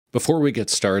Before we get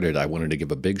started, I wanted to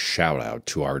give a big shout out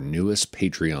to our newest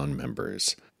Patreon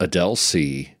members, Adele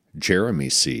C., Jeremy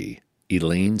C.,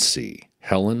 Elaine C.,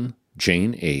 Helen,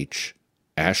 Jane H.,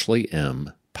 Ashley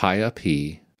M., Pia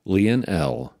P., Leon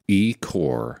L., E.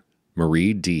 Core,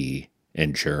 Marie D.,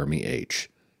 and Jeremy H.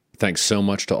 Thanks so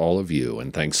much to all of you,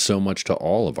 and thanks so much to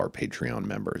all of our Patreon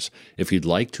members. If you'd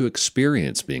like to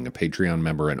experience being a Patreon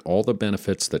member and all the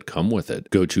benefits that come with it,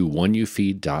 go to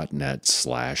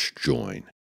oneyoufeed.net/join.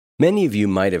 Many of you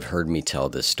might have heard me tell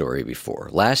this story before.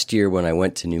 Last year when I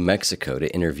went to New Mexico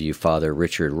to interview Father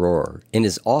Richard Rohr, in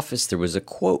his office there was a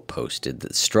quote posted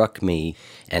that struck me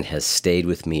and has stayed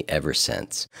with me ever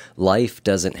since. Life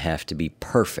doesn't have to be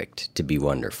perfect to be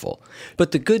wonderful.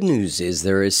 But the good news is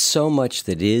there is so much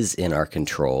that is in our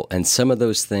control, and some of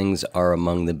those things are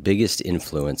among the biggest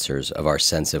influencers of our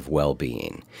sense of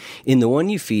well-being. In the One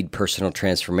You Feed Personal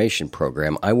Transformation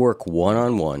Program, I work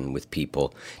one-on-one with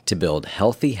people to build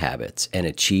healthy habits and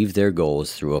achieve their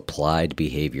goals through applied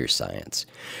behavior science.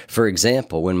 For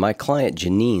example, when my client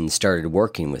Janine started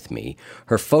working with me,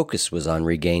 her focus was on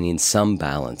regaining some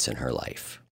balance in her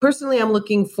life. Personally, I'm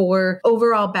looking for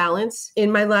overall balance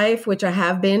in my life, which I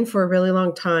have been for a really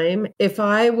long time. If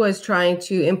I was trying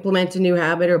to implement a new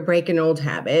habit or break an old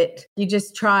habit, you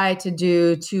just try to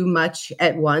do too much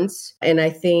at once. And I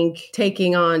think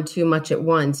taking on too much at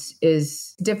once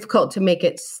is difficult to make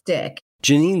it stick.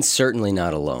 Janine's certainly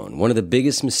not alone. One of the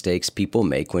biggest mistakes people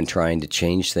make when trying to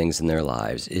change things in their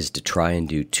lives is to try and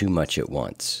do too much at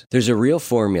once. There's a real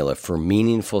formula for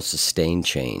meaningful, sustained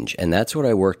change, and that's what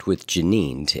I worked with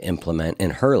Janine to implement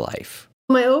in her life.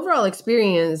 My overall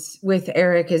experience with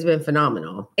Eric has been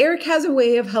phenomenal. Eric has a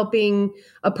way of helping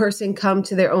a person come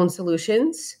to their own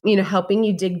solutions, helping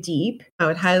you dig deep. I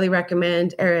would highly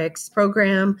recommend Eric's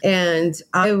program, and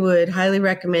I would highly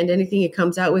recommend anything he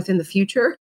comes out with in the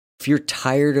future. If you're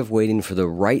tired of waiting for the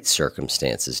right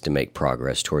circumstances to make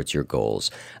progress towards your goals,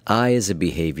 I, as a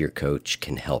behavior coach,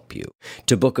 can help you.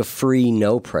 To book a free,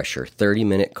 no-pressure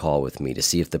 30-minute call with me to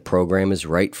see if the program is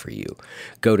right for you,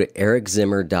 go to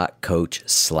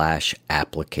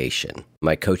ericzimmer.coach/application.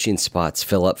 My coaching spots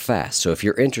fill up fast, so if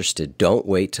you're interested, don't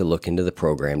wait to look into the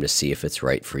program to see if it's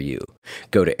right for you.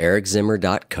 Go to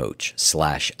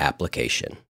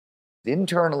ericzimmer.coach/application. The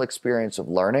internal experience of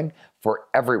learning for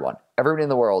everyone in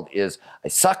the world is, I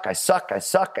suck. Oh,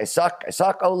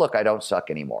 look, I don't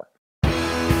suck anymore.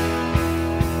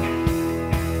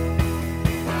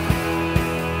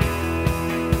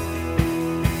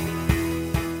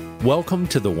 Welcome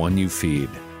to the One You Feed.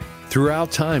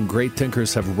 Throughout time, great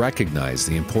thinkers have recognized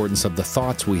the importance of the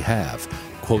thoughts we have.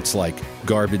 Quotes like,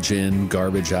 garbage in,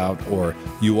 garbage out, or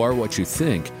you are what you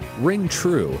think, ring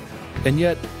true. And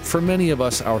yet, for many of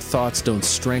us, our thoughts don't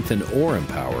strengthen or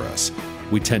empower us.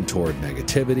 We tend toward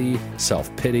negativity,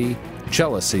 self-pity,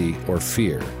 jealousy, or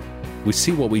fear. We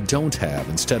see what we don't have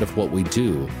instead of what we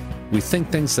do. We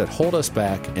think things that hold us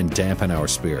back and dampen our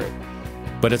spirit.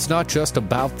 But it's not just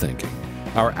about thinking.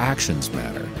 Our actions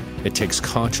matter. It takes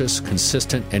conscious,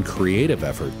 consistent, and creative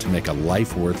effort to make a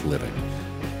life worth living.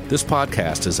 This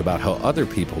podcast is about how other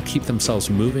people keep themselves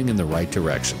moving in the right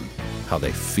direction, how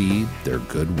they feed their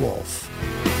good wolf.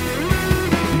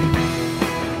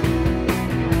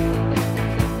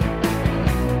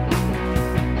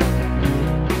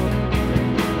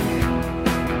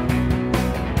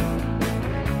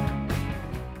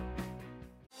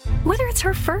 Whether it's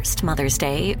her first Mother's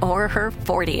Day or her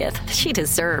 40th, she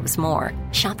deserves more.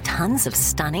 Shop tons of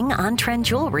stunning on-trend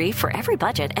jewelry for every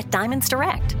budget at Diamonds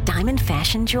Direct. Diamond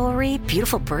fashion jewelry,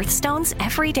 beautiful birthstones,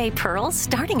 everyday pearls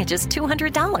starting at just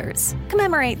 $200.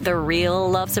 Commemorate the real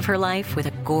loves of her life with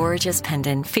a gorgeous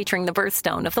pendant featuring the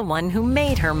birthstone of the one who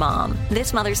made her mom.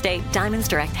 This Mother's Day, Diamonds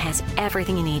Direct has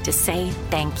everything you need to say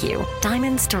thank you.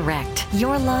 Diamonds Direct.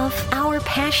 Your love, our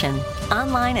passion.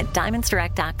 Online at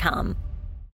diamondsdirect.com.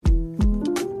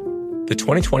 The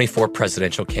 2024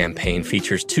 presidential campaign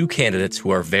features two candidates who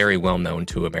are very well known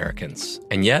to Americans.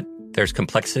 And yet, there's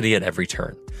complexity at every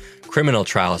turn. Criminal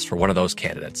trials for one of those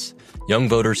candidates. Young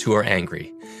voters who are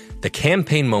angry. The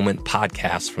Campaign Moment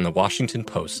podcast from the Washington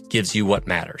Post gives you what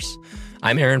matters.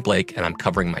 I'm Aaron Blake, and I'm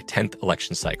covering my 10th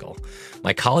election cycle.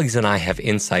 My colleagues and I have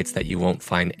insights that you won't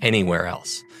find anywhere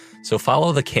else. So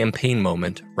follow The Campaign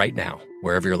Moment right now,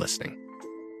 wherever you're listening.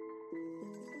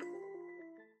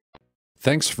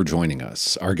 Thanks for joining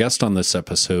us. Our guest on this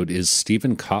episode is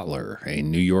Stephen Kotler, a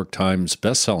New York Times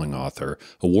bestselling author,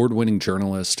 award-winning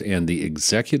journalist, and the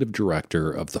executive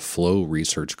director of the Flow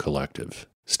Research Collective.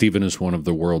 Stephen is one of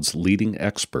the world's leading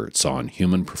experts on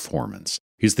human performance.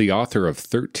 He's the author of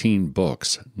 13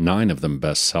 books, 9 of them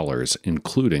bestsellers,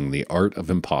 including The Art of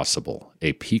Impossible,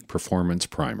 a peak performance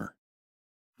primer.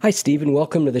 Hi, Stephen.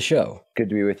 Welcome to the show. Good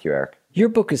to be with you, Eric. Your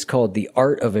book is called The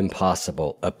Art of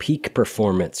Impossible, a Peak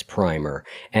Performance Primer.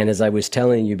 And as I was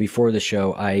telling you before the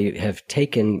show, I have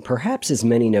taken perhaps as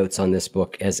many notes on this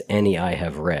book as any I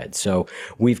have read. So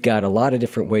we've got a lot of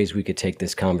different ways we could take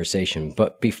this conversation.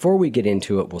 But before we get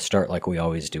into it, we'll start like we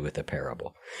always do with a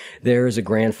parable. There is a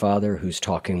grandfather who's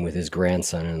talking with his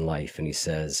grandson in life, and he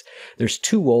says, there's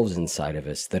two wolves inside of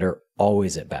us that are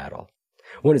always at battle.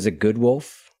 One is a good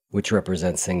wolf, which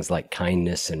represents things like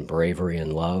kindness and bravery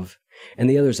and love. And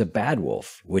the other's a bad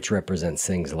wolf, which represents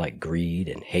things like greed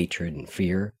and hatred and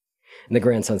fear. And the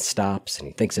grandson stops and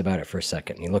he thinks about it for a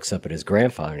second. And he looks up at his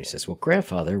grandfather and he says, well,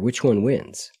 grandfather, which one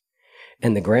wins?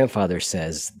 And the grandfather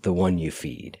says, the one you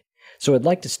feed. So I'd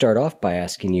like to start off by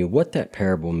asking you what that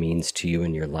parable means to you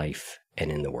in your life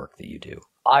and in the work that you do.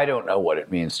 I don't know what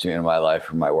it means to me in my life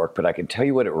or my work, but I can tell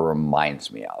you what it reminds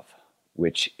me of,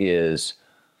 which is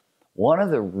one of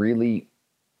the really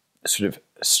sort of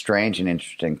strange and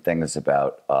interesting things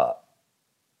about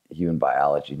human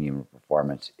biology and human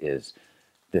performance is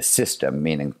the system,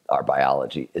 meaning our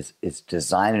biology, is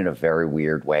designed in a very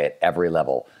weird way at every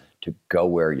level to go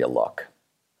where you look.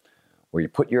 Where you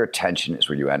put your attention is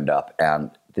where you end up.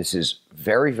 And this is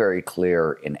very, very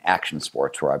clear in action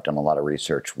sports, where I've done a lot of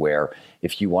research, where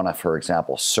if you want to, for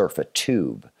example, surf a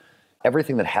tube,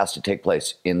 everything that has to take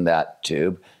place in that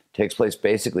tube takes place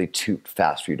basically too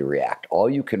fast for you to react. All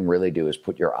you can really do is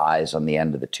put your eyes on the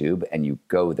end of the tube and you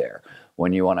go there.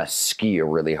 When you want to ski a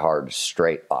really hard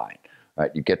straight line,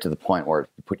 right? You get to the point where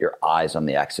you put your eyes on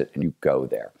the exit and you go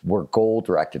there. We're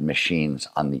goal-directed machines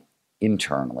on the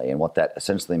internally. And what that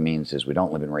essentially means is we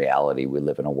don't live in reality. We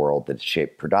live in a world that's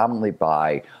shaped predominantly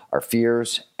by our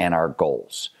fears and our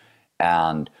goals.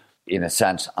 And in a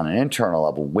sense, on an internal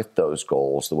level, with those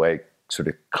goals, the way sort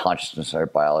of consciousness and our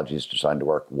biology is designed to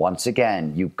work, once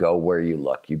again, you go where you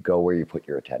look, you go where you put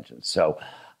your attention. So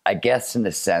I guess in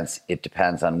a sense, it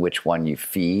depends on which one you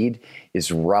feed, is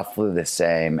roughly the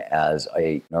same as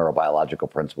a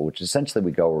neurobiological principle, which essentially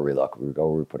we go where we look, we go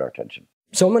where we put our attention.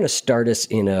 So I'm going to start us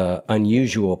in an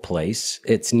unusual place.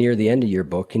 It's near the end of your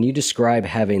book, and you describe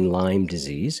having Lyme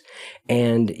disease,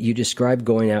 and you describe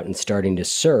going out and starting to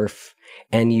surf,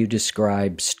 and you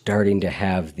describe starting to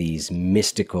have these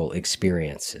mystical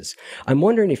experiences. I'm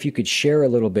wondering if you could share a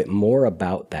little bit more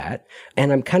about that.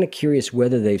 And I'm kind of curious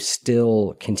whether they've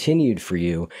still continued for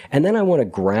you. And then I want to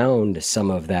ground some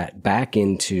of that back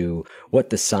into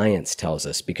what the science tells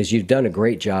us, because you've done a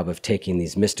great job of taking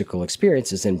these mystical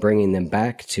experiences and bringing them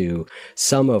back to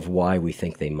some of why we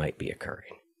think they might be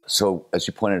occurring. So as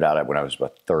you pointed out, when I was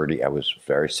about 30, I was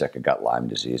very sick. I got Lyme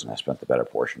disease, and I spent the better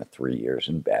portion of 3 years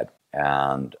in bed.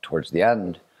 And towards the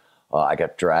end, I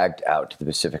got dragged out to the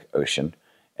Pacific Ocean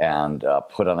and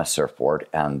put on a surfboard.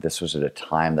 And this was at a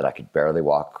time that I could barely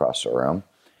walk across the room.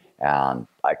 And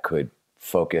I could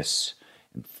focus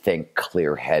and think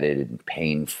clear-headed and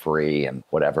pain-free and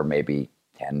whatever, maybe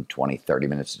 10, 20, 30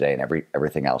 minutes a day. And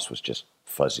everything else was just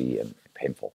fuzzy and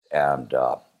painful. And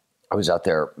I was out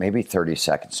there, maybe 30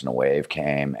 seconds, and a wave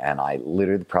came, and I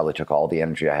literally probably took all the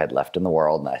energy I had left in the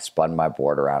world, and I spun my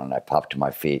board around, and I popped to my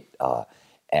feet,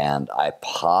 and I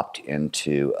popped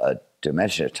into a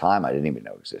dimension of time I didn't even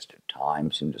know existed.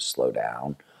 Time seemed to slow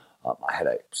down. I had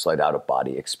a slight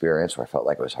out-of-body experience where I felt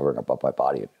like I was hovering above my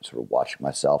body and sort of watching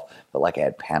myself. Felt like I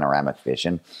had panoramic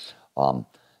vision.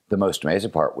 The most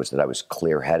amazing part was that I was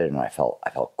clear-headed, and I felt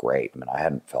great. I mean, I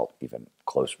hadn't felt even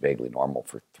close, vaguely normal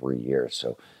for 3 years,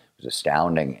 so it was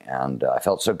astounding, and I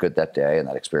felt so good that day, and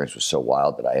that experience was so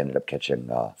wild that I ended up catching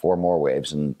 4 more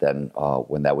waves, and then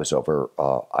when that was over,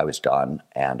 I was done,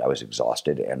 and I was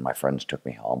exhausted, and my friends took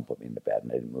me home, put me into bed,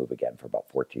 and I didn't move again for about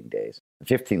 14 days. The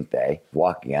 15th day,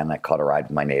 walking again, I caught a ride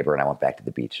with my neighbor, and I went back to the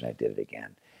beach, and I did it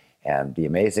again. And the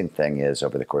amazing thing is,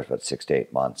 over the course of about 6 to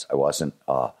 8 months, I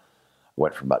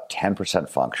went from about 10%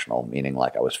 functional, meaning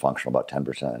like I was functional about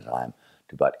 10% of the time,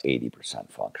 to about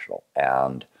 80% functional.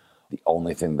 And the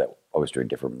only thing that I was doing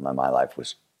different in my life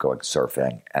was going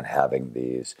surfing and having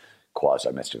these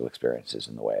quasi-mystical experiences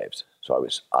in the waves. So I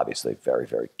was obviously very,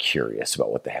 very curious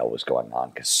about what the hell was going on,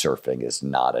 because surfing is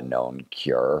not a known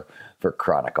cure for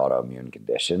chronic autoimmune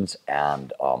conditions.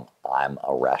 And I'm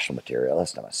a rational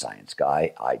materialist. I'm a science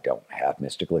guy. I don't have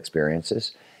mystical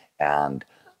experiences. And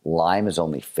Lyme is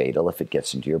only fatal if it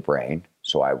gets into your brain.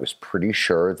 So I was pretty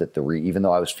sure that even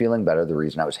though I was feeling better, the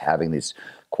reason I was having these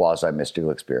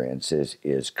quasi-mystical experiences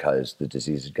is because the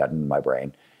disease had gotten into my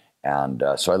brain. And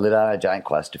so I lit on a giant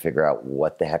quest to figure out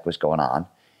what the heck was going on.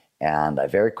 And I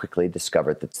very quickly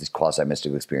discovered that these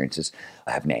quasi-mystical experiences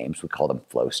have names. We call them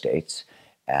flow states.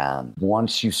 And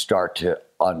once you start to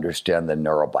understand the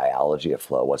neurobiology of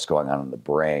flow, what's going on in the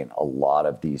brain, a lot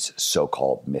of these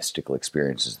so-called mystical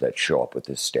experiences that show up with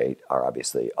this state are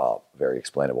obviously very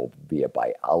explainable via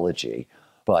biology.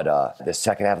 But the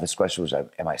second half of this question was,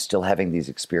 am I still having these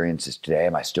experiences today?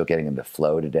 Am I still getting into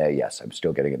flow today? Yes, I'm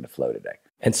still getting into flow today.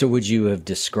 And so would you have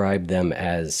described them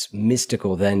as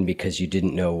mystical then because you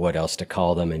didn't know what else to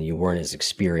call them and you weren't as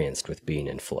experienced with being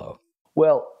in flow?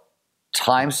 Well,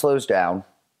 time slows down.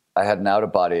 I had an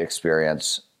out-of-body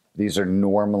experience. These are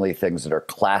normally things that are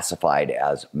classified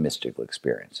as mystical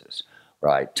experiences,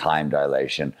 right? Time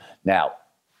dilation. Now,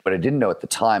 what I didn't know at the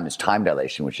time is time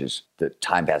dilation, which is the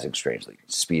time passing strangely. It can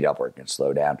speed up or it can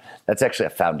slow down. That's actually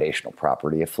a foundational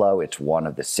property of flow. It's one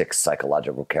of the 6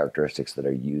 psychological characteristics that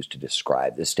are used to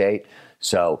describe the state.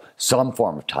 So some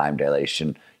form of time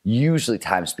dilation, usually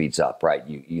time speeds up, right?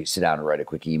 You sit down and write a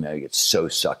quick email, you get so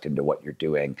sucked into what you're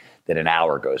doing that an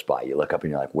hour goes by. You look up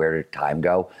and you're like, where did time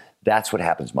go? That's what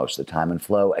happens most of the time in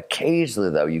flow.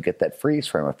 Occasionally, though, you get that freeze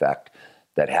frame effect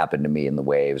that happened to me in the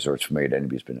waves, or it's familiar to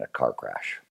anybody who's been in a car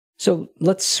crash. So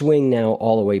let's swing now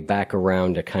all the way back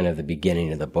around to kind of the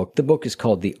beginning of the book. The book is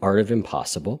called The Art of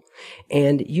Impossible,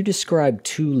 and you describe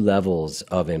 2 levels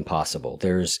of impossible.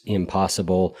 There's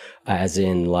impossible as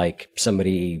in like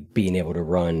somebody being able to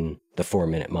run the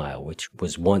 4-minute mile, which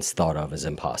was once thought of as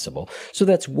impossible. So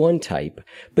that's one type,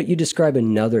 but you describe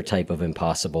another type of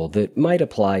impossible that might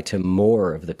apply to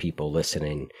more of the people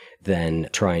listening than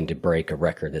trying to break a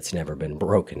record that's never been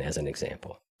broken, as an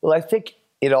example. Well, I think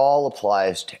it all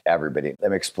applies to everybody.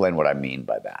 Let me explain what I mean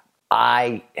by that.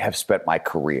 I have spent my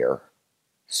career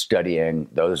studying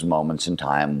those moments in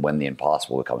time when the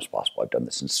impossible becomes possible. I've done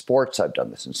this in sports. I've done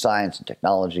this in science and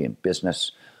technology and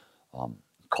business,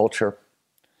 culture.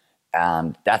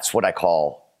 And that's what I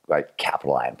call, right,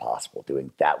 capital I impossible,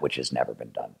 doing that which has never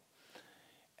been done.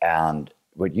 And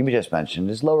what you just mentioned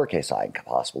is lowercase I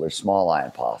impossible or small I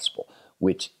impossible,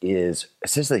 which is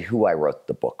essentially who I wrote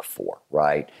the book for,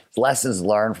 right? It's lessons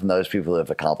learned from those people who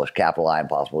have accomplished capital I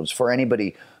impossible. It's for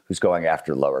anybody who's going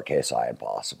after lowercase I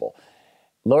impossible.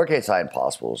 Lowercase I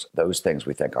impossibles, those things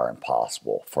we think are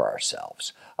impossible for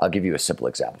ourselves. I'll give you a simple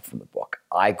example from the book.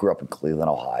 I grew up in Cleveland,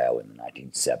 Ohio in the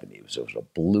 1970s. It was a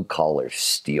blue-collar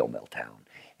steel mill town,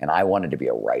 and I wanted to be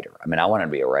a writer. I wanted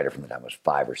to be a writer from the time I was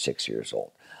 5 or 6 years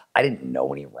old. I didn't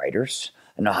know any writers.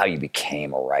 I didn't know how you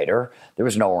became a writer. There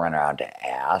was no one around to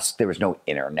ask. There was no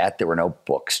internet. There were no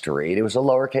books to read. It was a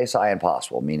lowercase I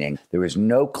impossible, meaning there was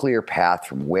no clear path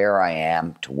from where I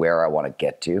am to where I want to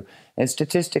get to, and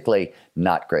statistically,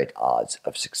 not great odds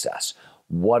of success.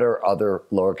 What are other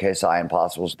lowercase I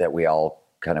impossibles that we all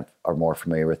kind of are more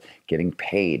familiar with? Getting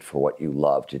paid for what you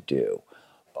love to do,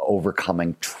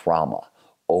 overcoming trauma,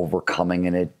 overcoming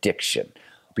an addiction,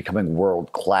 becoming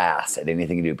world class at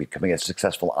anything you do, becoming a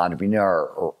successful entrepreneur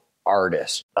or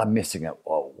artist. I'm missing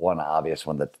one obvious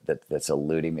one that's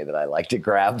eluding me that I like to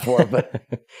grab for, but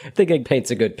I think it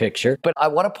paints a good picture. But I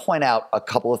want to point out a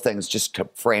couple of things just to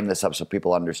frame this up so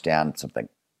people understand something.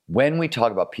 When we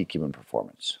talk about peak human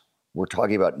performance, we're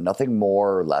talking about nothing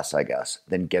more or less, I guess,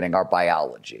 than getting our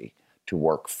biology to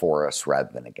work for us rather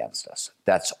than against us.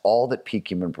 That's all that peak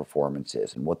human performance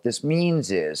is. And what this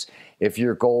means is if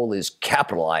your goal is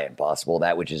capital I impossible,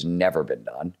 that which has never been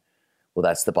done, well,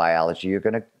 that's the biology you're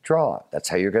going to draw. That's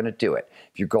how you're going to do it.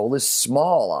 If your goal is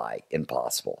small I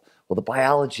impossible, well, the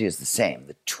biology is the same.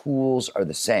 The tools are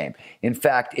the same. In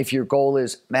fact, if your goal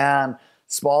is,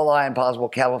 small I impossible,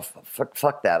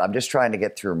 fuck that. I'm just trying to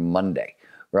get through Monday,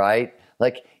 right?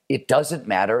 Like, it doesn't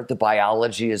matter. The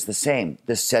biology is the same.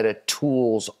 The set of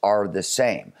tools are the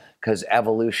same because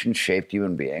evolution shaped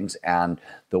human beings, and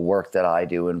the work that I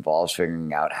do involves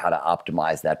figuring out how to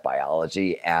optimize that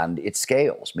biology, and it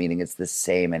scales, meaning it's the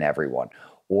same in everyone.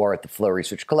 Or at the Flow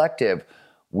Research Collective,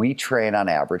 we train on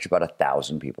average about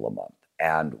 1,000 people a month,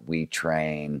 and we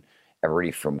train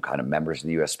everybody from kind of members of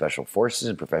the U.S. Special Forces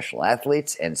and professional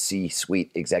athletes and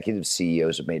C-suite executives,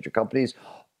 CEOs of major companies,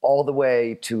 all the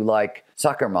way to like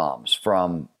soccer moms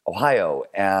from Ohio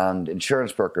and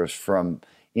insurance brokers from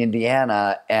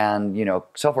Indiana and,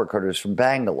 software coders from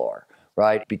Bangalore,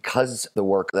 right? Because the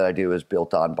work that I do is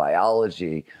built on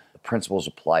biology, the principles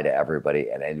apply to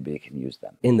everybody and anybody can use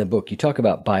them. In the book, you talk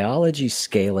about biology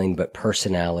scaling, but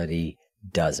personality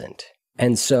doesn't.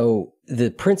 And so the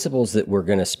principles that we're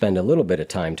going to spend a little bit of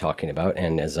time talking about,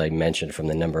 and as I mentioned from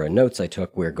the number of notes I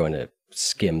took, we're going to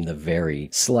skim the very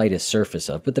slightest surface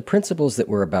of. But the principles that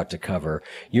we're about to cover,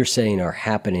 you're saying are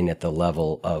happening at the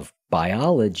level of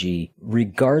biology,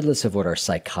 regardless of what our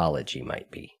psychology might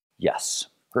be. Yes.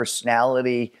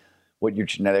 Personality, what your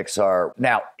genetics are.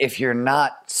 Now, if you're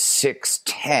not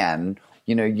 6'10",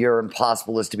 you're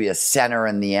impossible is to be a center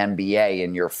in the NBA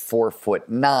and you're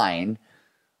 4'9".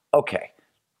 Okay.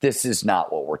 This is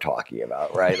not what we're talking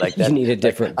about, right? Like you need a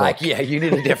different book. You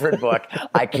need a different book.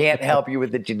 I can't help you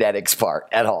with the genetics part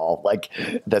at all. Like,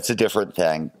 that's a different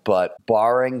thing. But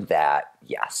barring that,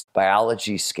 yes,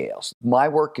 biology scales. My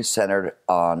work is centered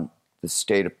on the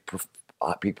state of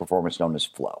peak performance known as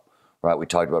flow, right? We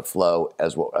talked about flow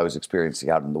as what I was experiencing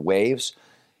out in the waves.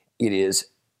 It is,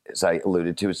 as I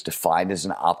alluded to, it's defined as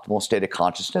an optimal state of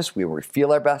consciousness where we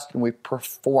feel our best and we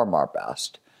perform our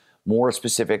best. More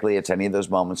specifically, it's any of those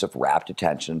moments of rapt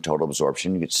attention, total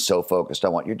absorption. You get so focused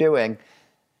on what you're doing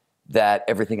that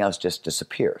everything else just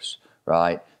disappears,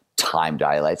 right? Time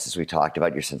dilates, as we talked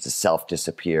about. Your sense of self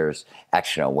disappears.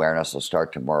 Action awareness will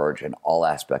start to merge, and all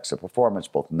aspects of performance,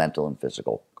 both mental and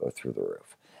physical, go through the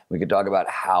roof. We could talk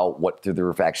about what through the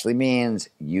roof actually means.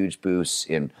 Huge boosts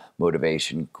in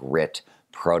motivation, grit,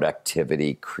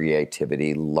 productivity,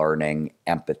 creativity, learning,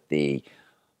 empathy,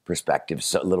 perspective,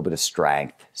 so a little bit of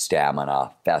strength,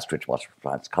 stamina, fast twitch muscle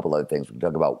response, a couple other things. We can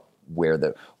talk about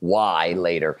why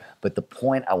later. But the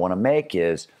point I want to make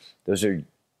is those are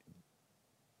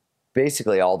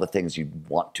basically all the things you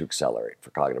want to accelerate for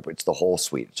cognitive. It's the whole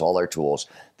suite. It's all our tools.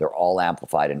 They're all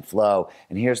amplified in flow.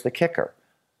 And here's the kicker.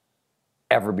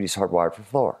 Everybody's hardwired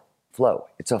for flow.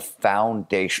 It's a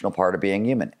foundational part of being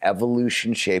human.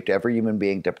 Evolution shaped every human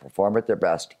being to perform at their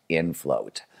best in flow.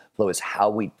 Flow is how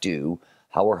we're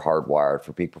hardwired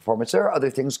for peak performance. There are other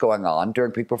things going on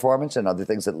during peak performance and other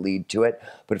things that lead to it,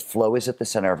 but flow is at the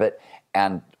center of it.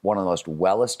 And one of the most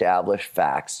well-established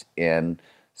facts in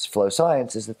flow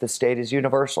science is that the state is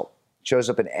universal. It shows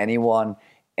up in anyone,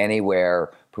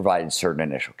 anywhere, provided certain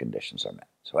initial conditions are met.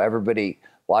 So everybody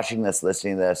watching this,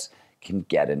 listening to this, can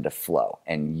get into flow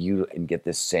and get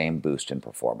this same boost in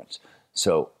performance.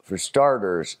 So for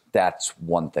starters, that's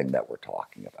one thing that we're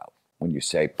talking about when you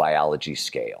say biology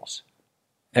scales.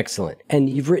 Excellent. And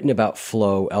you've written about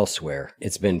flow elsewhere.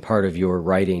 It's been part of your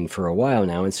writing for a while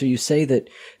now. And so you say that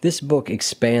this book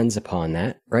expands upon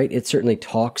that, right? It certainly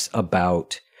talks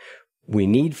about we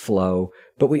need flow,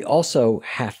 but we also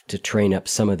have to train up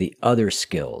some of the other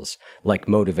skills like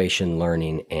motivation,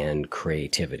 learning, and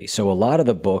creativity. So a lot of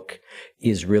the book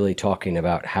is really talking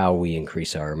about how we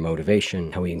increase our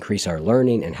motivation, how we increase our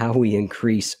learning, and how we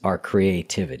increase our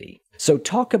creativity. So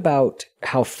talk about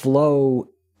how flow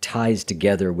ties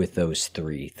together with those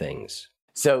three things.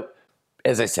 So,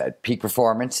 as I said, peak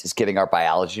performance is getting our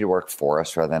biology to work for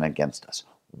us rather than against us.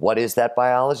 What is that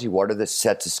biology? What are the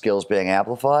sets of skills being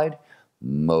amplified?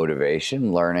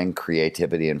 Motivation, learning,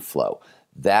 creativity, and flow.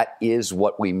 That is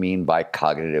what we mean by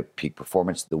cognitive peak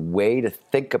performance. The way to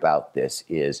think about this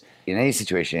is, in any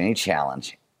situation, any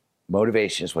challenge,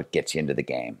 motivation is what gets you into the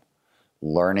game.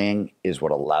 Learning is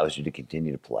what allows you to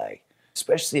continue to play.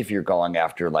 Especially if you're going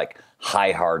after like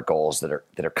high, hard goals that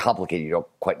are complicated, you don't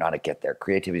quite know how to get there.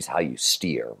 Creativity is how you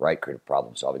steer, right? Creative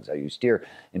problem solving is how you steer.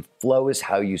 And flow is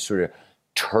how you sort of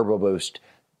turbo boost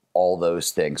all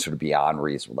those things sort of beyond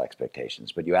reasonable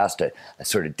expectations. But you asked a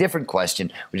sort of different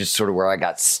question, which is sort of where I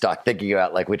got stuck thinking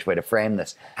about like which way to frame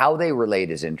this. How they relate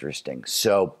is interesting.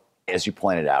 So as you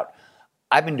pointed out,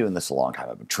 I've been doing this a long time.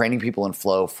 I've been training people in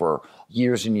flow for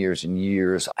years and years and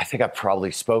years. I think I've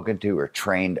probably spoken to or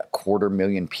trained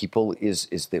 250,000 people is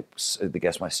the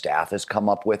guess my staff has come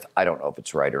up with. I don't know if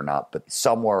it's right or not, but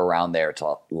somewhere around there, it's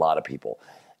a lot of people.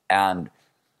 And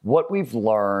what we've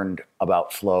learned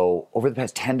about flow over the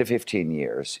past 10 to 15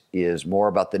 years is more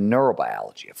about the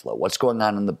neurobiology of flow, what's going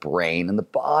on in the brain and the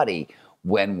body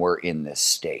when we're in this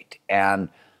state. And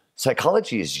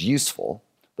psychology is useful,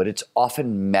 but it's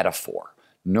often metaphor.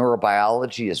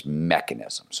 Neurobiology is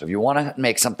mechanism. So if you want to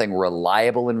make something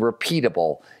reliable and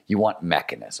repeatable, you want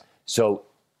mechanism. So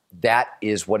that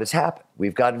is what has happened.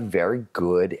 We've gotten very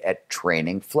good at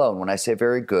training flow. And when I say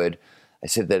very good, I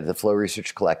said that at the Flow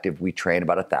Research Collective, we train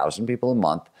about 1,000 people a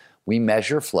month. We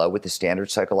measure flow with the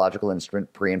standard psychological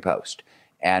instrument pre and post.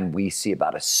 And we see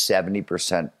about a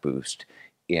 70% boost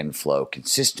in flow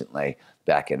consistently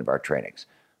back end of our trainings.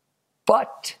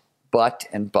 But,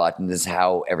 and this is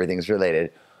how everything's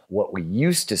related. What we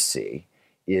used to see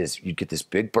is you'd get this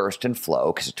big burst in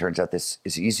flow because it turns out this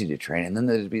is easy to train. And then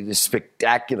there'd be this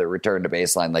spectacular return to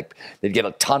baseline. Like they'd get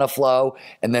a ton of flow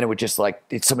and then it would just like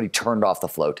somebody turned off the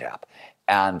flow tap.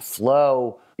 And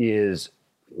flow is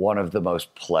one of the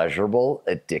most pleasurable,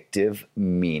 addictive,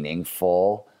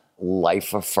 meaningful,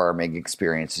 life-affirming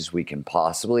experiences we can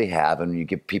possibly have. And you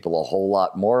give people a whole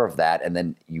lot more of that and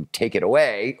then you take it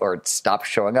away or it stops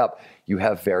showing up, you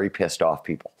have very pissed off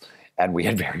people. And we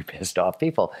had very pissed off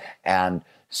people. And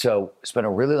so spent a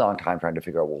really long time trying to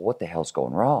figure out, well, what the hell's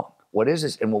going wrong? What is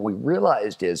this? And what we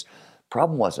realized is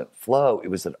Problem wasn't flow. It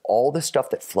was that all the stuff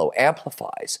that flow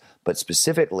amplifies, but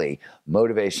specifically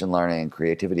motivation, learning, and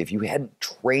creativity, if you hadn't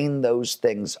trained those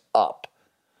things up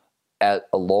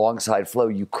alongside flow,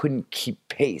 you couldn't keep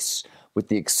pace with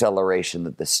the acceleration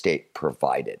that the state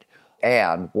provided.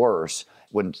 And worse,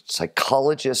 when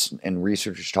psychologists and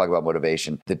researchers talk about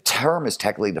motivation, the term is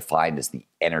technically defined as the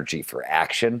energy for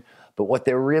action. But what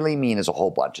they really mean is a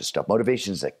whole bunch of stuff.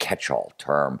 Motivation is a catch-all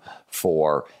term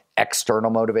for external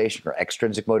motivation or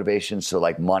extrinsic motivation. So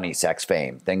like money, sex,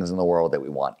 fame, things in the world that we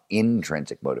want.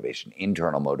 Intrinsic motivation,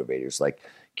 internal motivators like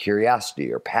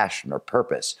curiosity or passion or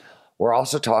purpose. We're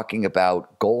also talking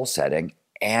about goal setting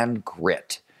and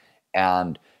grit.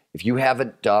 And if you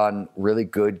haven't done really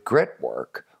good grit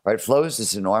work, right, flow is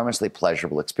this enormously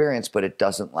pleasurable experience, but it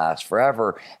doesn't last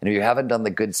forever. And if you haven't done the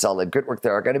good, solid grit work,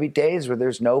 there are going to be days where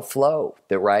there's no flow,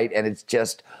 right? And it's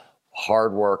just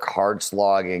hard work, hard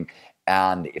slogging.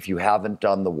 And if you haven't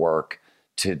done the work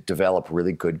to develop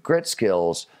really good grit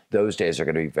skills, those days are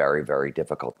going to be very, very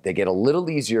difficult. They get a little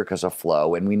easier because of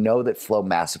flow. And we know that flow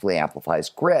massively amplifies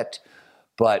grit.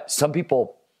 But some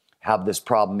people have this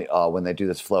problem when they do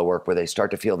this flow work where they start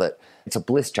to feel that it's a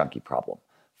bliss junkie problem.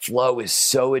 Flow is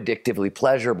so addictively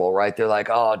pleasurable, right? They're like,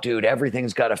 oh, dude,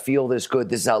 everything's got to feel this good.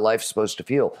 This is how life's supposed to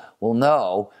feel. Well,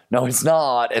 no, it's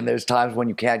not. And there's times when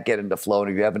you can't get into flow. And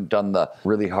if you haven't done the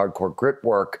really hardcore grit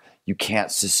work, you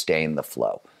can't sustain the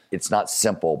flow. It's not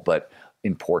simple, but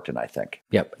important, I think.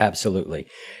 Yep, absolutely.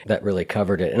 That really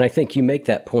covered it. And I think you make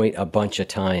that point a bunch of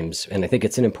times, and I think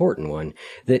it's an important one,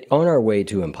 that on our way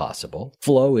to impossible,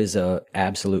 flow is a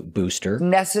absolute booster.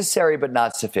 Necessary, but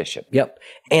not sufficient. Yep.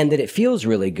 And that it feels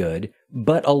really good,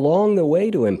 but along the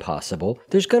way to impossible,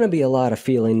 there's going to be a lot of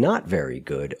feeling not very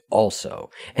good also.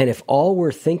 And if all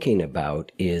we're thinking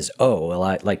about is, oh,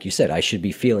 well, like you said, I should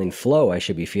be feeling flow, I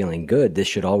should be feeling good, this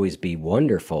should always be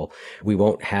wonderful, we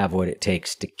won't have what it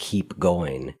takes to keep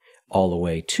going all the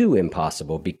way to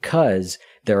impossible because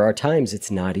there are times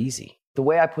it's not easy. The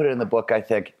way I put it in the book, I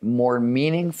think more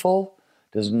meaningful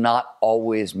does not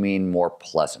always mean more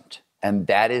pleasant. And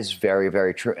that is very,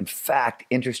 very true. In fact,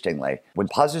 interestingly, when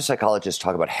positive psychologists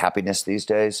talk about happiness these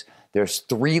days, there's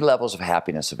 3 levels of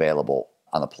happiness available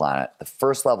on the planet. The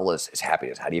first level is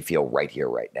happiness. How do you feel right here,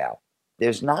 right now?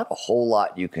 There's not a whole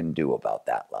lot you can do about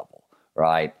that level,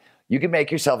 right? You can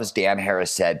make yourself, as Dan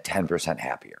Harris said, 10%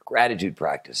 happier. Gratitude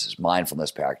practices,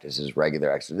 mindfulness practices, regular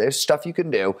exercise. There's stuff you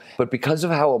can do. But because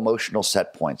of how emotional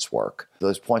set points work,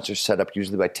 those points are set up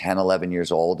usually by 10, 11 years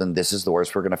old. And this is the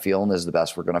worst we're going to feel, and this is the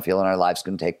best we're going to feel. And our life's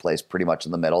going to take place pretty much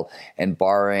in the middle. And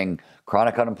barring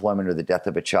chronic unemployment or the death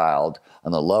of a child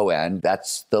on the low end,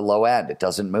 that's the low end. It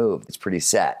doesn't move. It's pretty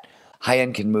set. High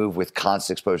end can move with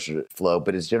constant exposure to flow,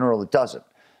 but as general, it doesn't.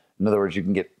 In other words, you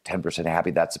can get 10%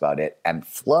 happy, that's about it. And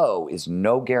flow is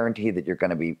no guarantee that you're going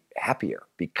to be happier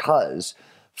because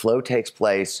flow takes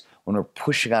place when we're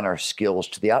pushing on our skills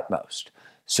to the utmost.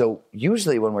 So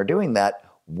usually when we're doing that,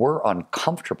 we're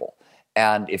uncomfortable.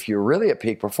 And if you're really a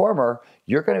peak performer,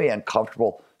 you're going to be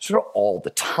uncomfortable sort of all the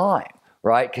time,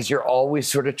 right? Because you're always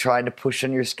sort of trying to push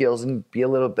on your skills and be a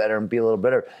little better and be a little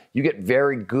better. You get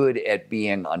very good at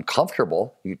being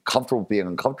uncomfortable. You get comfortable being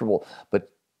uncomfortable, but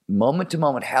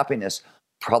moment-to-moment happiness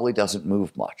probably doesn't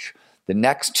move much. The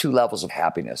next 2 levels of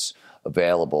happiness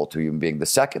available to human being, the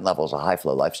second level is a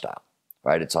high-flow lifestyle,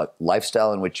 right? It's a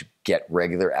lifestyle in which you get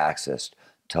regular access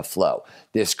to flow.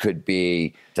 This could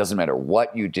be, doesn't matter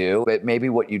what you do, but maybe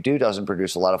what you do doesn't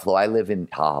produce a lot of flow. I live in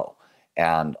Tahoe,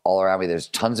 and all around me there's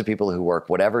tons of people who work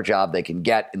whatever job they can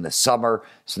get in the summer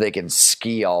so they can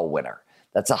ski all winter.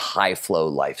 That's a high-flow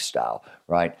lifestyle,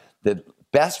 right? The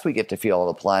best we get to feel on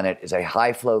the planet is a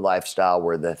high-flow lifestyle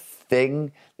where the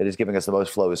thing that is giving us the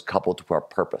most flow is coupled to our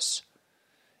purpose.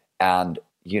 And,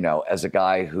 you know, as a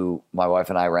guy who, my wife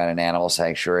and I ran an animal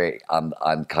sanctuary, I'm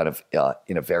kind of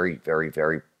in a very, very,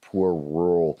 very poor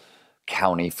rural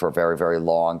county for a very, very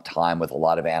long time with a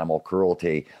lot of animal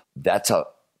cruelty. That's a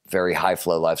very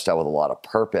high-flow lifestyle with a lot of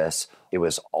purpose. It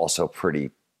was also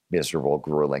pretty miserable,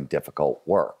 grueling, difficult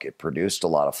work. It produced a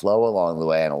lot of flow along the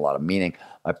way and a lot of meaning.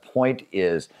 My point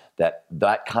is that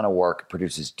that kind of work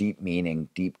produces deep meaning,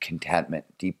 deep contentment,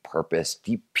 deep purpose,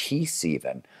 deep peace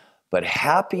even. But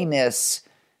happiness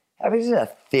is a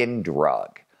thin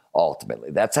drug,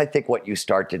 ultimately. That's, I think, what you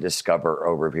start to discover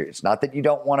over a period. It's not that you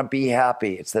don't want to be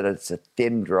happy. It's that it's a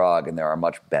thin drug, and there are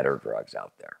much better drugs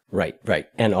out there. Right, right.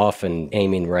 And often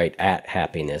aiming right at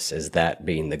happiness as that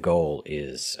being the goal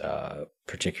is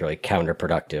particularly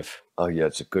counterproductive. Oh, yeah,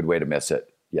 it's a good way to miss it.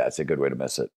 Yeah, it's a good way to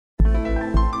miss it.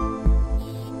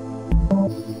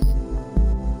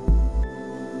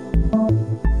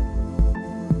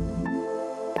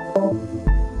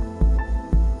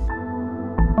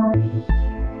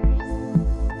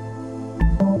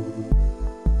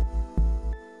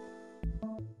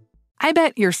 I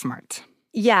bet you're smart.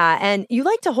 Yeah, and you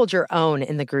like to hold your own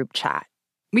in the group chat.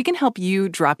 We can help you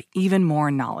drop even more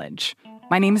knowledge.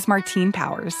 My name is Martine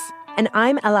Powers. And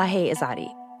I'm Elahe Izadi.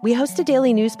 We host a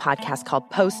daily news podcast called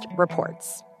Post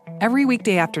Reports. Every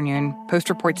weekday afternoon, Post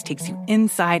Reports takes you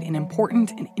inside an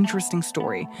important and interesting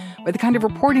story with the kind of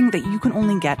reporting that you can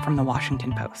only get from the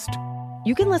Washington Post.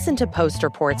 You can listen to Post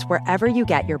Reports wherever you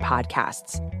get your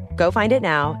podcasts. Go find it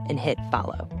now and hit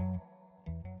follow.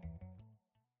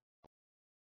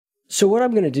 So what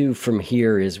I'm going to do from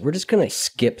here is we're just going to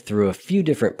skip through a few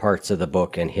different parts of the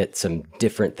book and hit some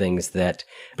different things that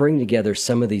bring together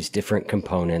some of these different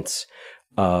components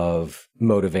of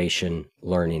motivation,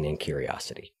 learning, and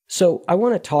curiosity. So I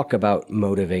want to talk about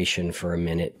motivation for a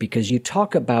minute because you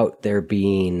talk about there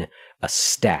being a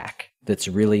stack that's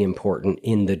really important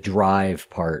in the drive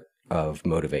part of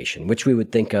motivation, which we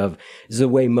would think of as the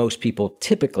way most people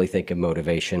typically think of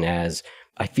motivation as,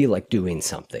 I feel like doing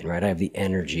something, right? I have the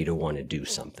energy to want to do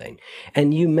something.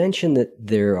 And you mentioned that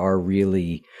there are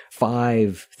really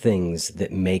 5 things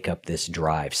that make up this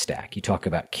drive stack. You talk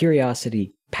about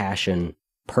curiosity, passion,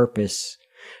 purpose,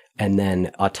 and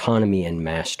then autonomy and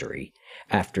mastery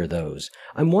after those.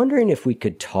 I'm wondering if we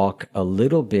could talk a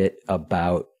little bit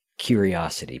about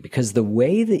curiosity, because the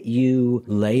way that you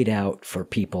laid out for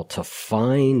people to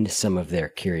find some of their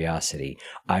curiosity,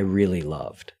 I really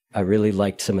loved. I really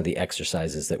liked some of the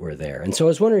exercises that were there. And so I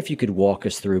was wondering if you could walk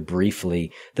us through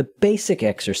briefly the basic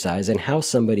exercise and how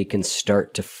somebody can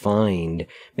start to find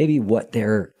maybe what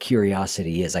their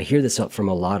curiosity is. I hear this up from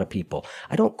a lot of people.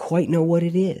 I don't quite know what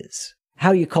it is.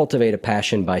 How you cultivate a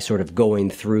passion by sort of going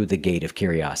through the gate of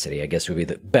curiosity, I guess would be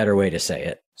the better way to say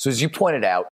it. So as you pointed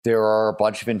out, there are a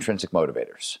bunch of intrinsic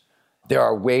motivators. There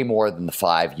are way more than the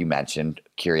 5 you mentioned: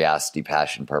 curiosity,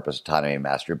 passion, purpose, autonomy, and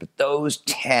mastery. But those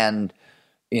tend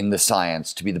in the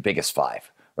science to be the biggest 5,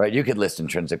 right? You could list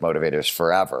intrinsic motivators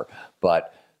forever,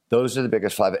 but those are the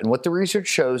biggest 5. And what the research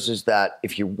shows is that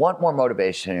if you want more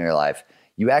motivation in your life,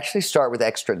 you actually start with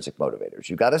extrinsic motivators.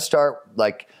 You got to start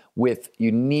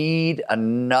you need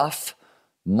enough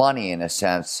money, in a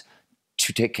sense,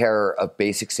 to take care of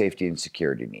basic safety and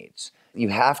security needs. You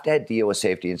have to deal with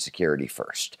safety and security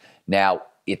first. Now,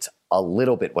 it's a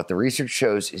little bit. What the research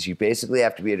shows is you basically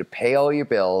have to be able to pay all your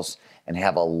bills and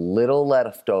have a little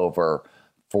left over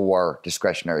for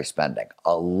discretionary spending.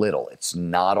 A little. It's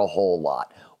not a whole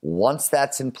lot. Once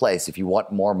that's in place, if you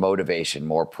want more motivation,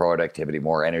 more productivity,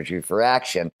 more energy for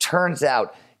action, turns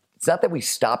out it's not that we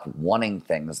stop wanting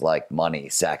things like money,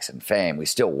 sex, and fame. We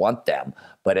still want them.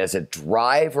 But as a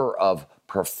driver of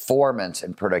performance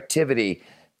and productivity,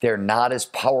 they're not as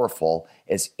powerful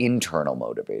as internal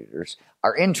motivators,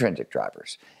 our intrinsic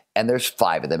drivers. And there's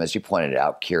 5 of them, as you pointed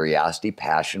out: curiosity,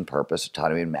 passion, purpose,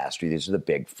 autonomy, and mastery. These are the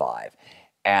big 5.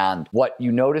 And what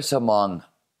you notice among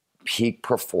peak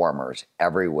performers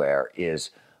everywhere is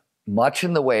much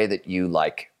in the way that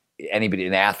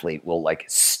an athlete will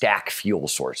stack fuel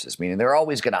sources, meaning they're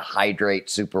always going to hydrate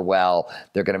super well.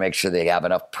 They're going to make sure they have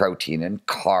enough protein and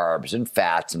carbs and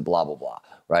fats and blah, blah, blah,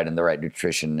 right? And the right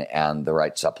nutrition and the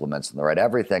right supplements and the right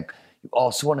everything. You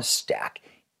also want to stack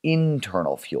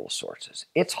internal fuel sources.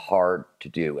 It's hard to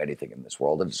do anything in this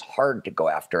world. It's hard to go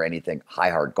after anything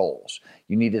hard goals.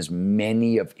 You need as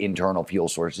many of internal fuel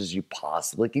sources as you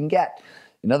possibly can get.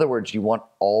 In other words, you want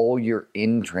all your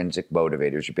intrinsic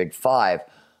motivators, your big 5,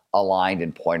 aligned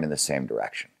and point in the same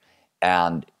direction.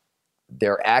 And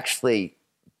they're actually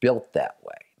built that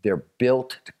way. They're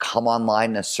built to come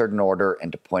online in a certain order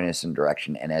and to point in a certain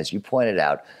direction. And as you pointed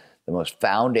out, the most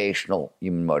foundational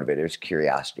human motivator is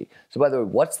curiosity. So by the way,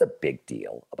 what's the big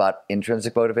deal about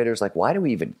intrinsic motivators? Why do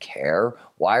we even care?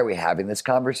 Why are we having this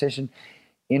conversation?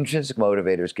 Intrinsic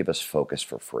motivators give us focus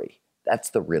for free. That's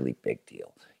the really big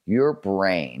deal. Your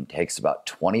brain takes about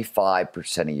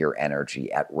 25% of your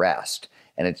energy at rest,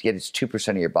 and it's 2%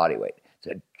 of your body weight. It's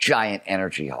a giant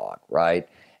energy hog, right?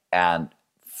 And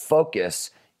focus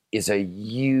is a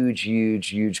huge, huge,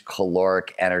 huge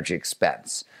caloric energy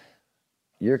expense.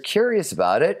 You're curious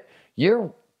about it.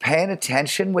 You're paying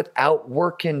attention without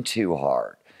working too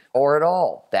hard or at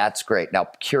all. That's great. Now,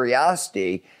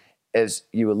 curiosity, as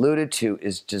you alluded to,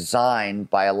 is designed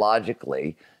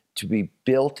biologically to be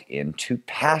built into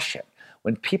passion.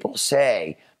 When people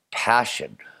say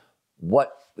passion,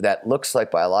 what that looks like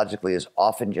biologically is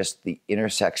often just the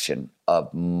intersection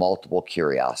of multiple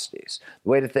curiosities. The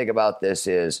way to think about this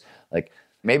is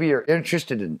maybe you're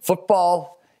interested in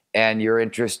football and you're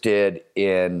interested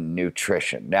in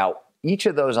nutrition. Now, each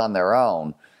of those on their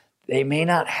own, they may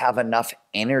not have enough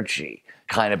energy,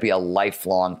 kind of be a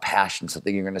lifelong passion,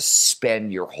 something you're going to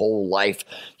spend your whole life,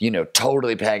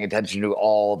 totally paying attention to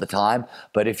all the time.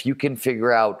 But if you can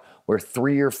figure out where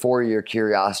 3 or 4 year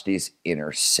curiosities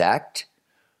intersect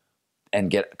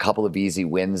and get a couple of easy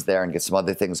wins there and get some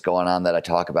other things going on that I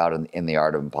talk about in The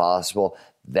Art of Impossible.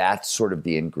 That's sort of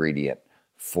the ingredient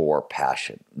for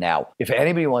passion. Now, if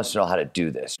anybody wants to know how to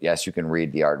do this, yes, you can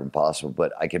read The Art of Impossible,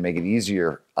 but I can make it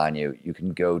easier on you. You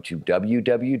can go to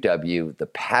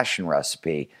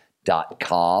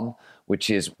www.thepassionrecipe.com, which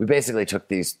is, we basically took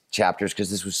these chapters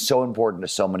because this was so important to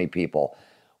so many people,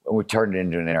 and we turned it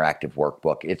into an interactive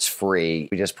workbook. It's free.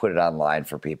 We just put it online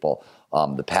for people,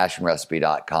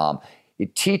 thepassionrecipe.com.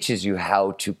 It teaches you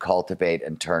how to cultivate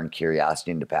and turn curiosity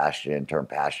into passion and turn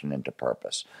passion into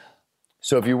purpose.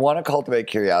 So if you want to cultivate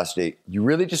curiosity, you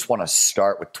really just want to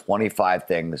start with 25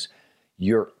 things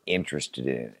you're interested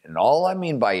in. And all I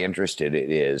mean by interested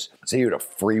is, say you had a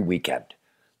free weekend.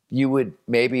 You would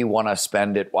maybe want to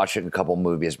spend it watching a couple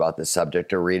movies about the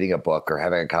subject or reading a book or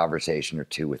having a conversation or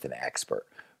two with an expert,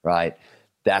 right?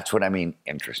 That's what I mean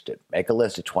interested. Make a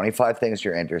list of 25 things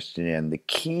you're interested in. The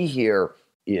key here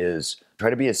is try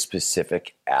to be as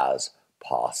specific as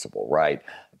possible, right?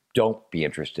 Don't be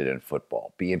interested in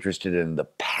football. Be interested in the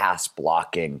pass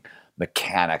blocking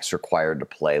mechanics required to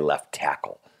play left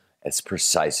tackle, as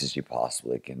precise as you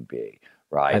possibly can be,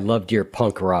 right? I loved your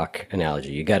punk rock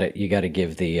analogy. You gotta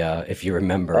give the if you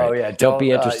remember. Oh it. yeah, don't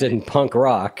be interested in punk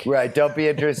rock. Right. Don't be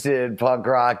interested in punk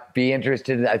rock. Be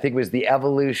interested in, I think it was the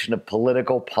evolution of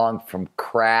political punk from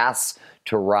crass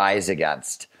to Rise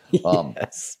Against.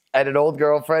 Yes. I had an old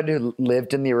girlfriend who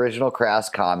lived in the original crass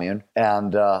commune,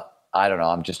 and I don't know,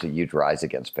 I'm just a huge Rise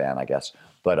Against fan, I guess,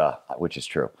 but which is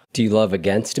true. Do you love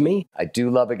Against Me? I do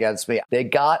love Against Me. They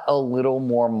got a little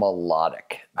more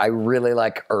melodic. I really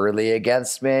like early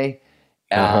Against Me,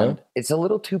 and it's a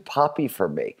little too poppy for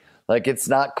me. Like, it's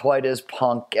not quite as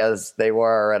punk as they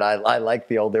were, and I like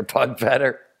the older punk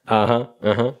better.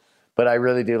 But I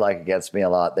really do like Against Me a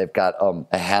lot. They've got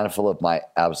a handful of my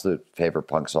absolute favorite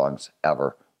punk songs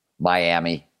ever.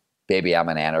 Miami, Baby I'm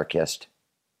an Anarchist.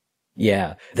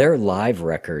 Yeah, their live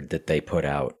record that they put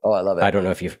out. Oh, I love it. I don't know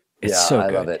if you've... It's so good. I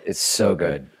love it. It's so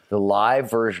good. The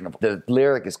live version of the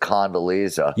lyric is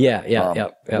Condoleezza. Yeah.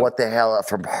 What the hell?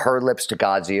 From Her Lips to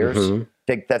God's Ears. I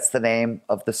think that's the name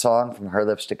of the song, From Her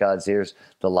Lips to God's Ears.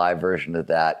 The live version of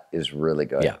that is really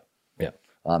good. Yeah.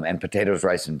 And Potatoes,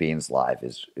 Rice, and Beans live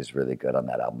is really good on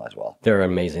that album as well. They're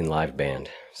an amazing live band.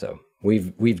 So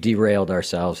we've derailed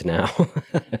ourselves now.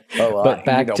 But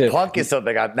back to punk is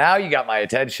something. Now you got my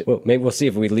attention. Well, maybe we'll see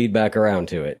if we lead back around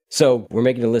to it. So we're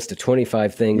making a list of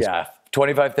 25 things. Yeah,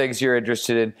 25 things you're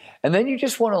interested in. And then you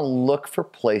just want to look for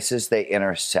places they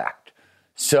intersect.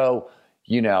 So,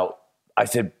 I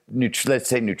said, let's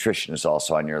say nutrition is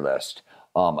also on your list.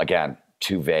 Again,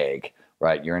 too vague,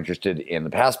 right? You're interested in the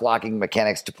pass blocking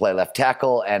mechanics to play left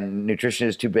tackle, and nutrition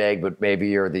is too vague, but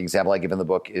maybe the example I give in the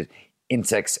book is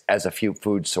insects as a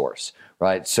food source,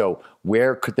 right? So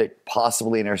where could they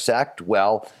possibly intersect?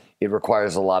 Well, it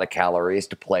requires a lot of calories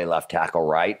to play left tackle,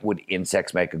 right? Would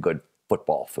insects make a good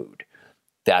football food?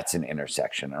 That's an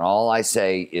intersection. And all I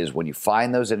say is when you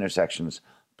find those intersections,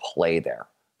 play there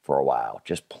for a while.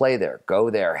 Just play there, go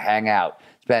there, hang out,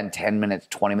 spend 10 minutes,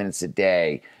 20 minutes a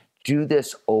day. Do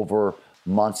this over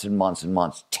months and months and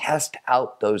months. Test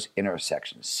out those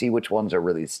intersections. See which ones are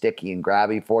really sticky and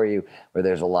grabby for you, where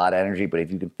there's a lot of energy. But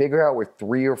if you can figure out where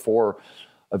 3 or 4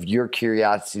 of your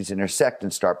curiosities intersect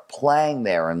and start playing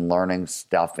there and learning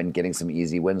stuff and getting some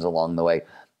easy wins along the way,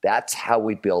 that's how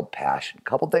we build passion. A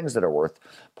couple things that are worth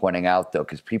pointing out, though,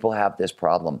 because people have this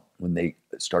problem when they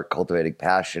start cultivating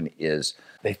passion is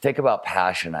they think about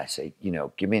passion. I say,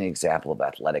 give me an example of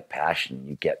athletic passion.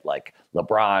 You get like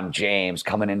LeBron James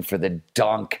coming in for the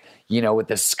dunk, with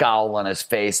the scowl on his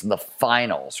face in the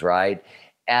finals, right?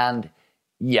 And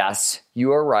yes,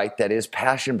 you are right. That is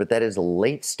passion, but that is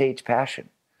late stage passion.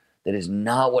 That is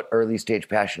not what early stage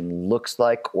passion looks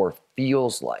like or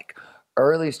feels like.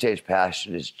 Early stage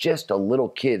passion is just a little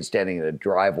kid standing in a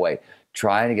driveway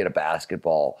trying to get a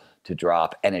basketball to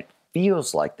drop, and it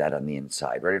feels like that on the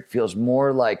inside, right? It feels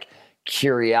more like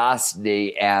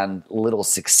curiosity and little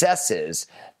successes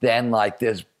than like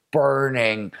this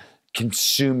burning,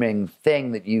 consuming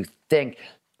thing that you think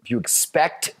if you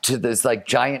expect to this like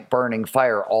giant burning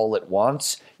fire all at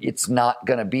once, it's not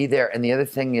going to be there. And the other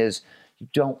thing is, you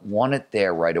don't want it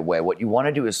there right away. What you want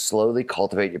to do is slowly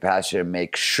cultivate your passion and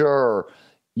make sure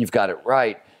you've got it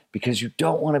right, because you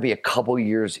don't want to be a couple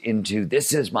years into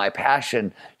this is my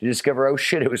passion to discover, oh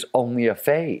shit, it was only a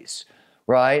phase,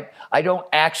 right? I don't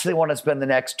actually want to spend the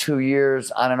next 2 years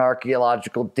on an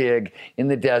archaeological dig in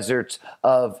the deserts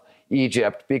of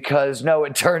Egypt because no,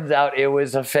 it turns out it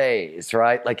was a phase,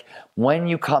 right? Like when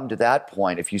you come to that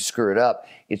point, if you screw it up,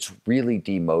 it's really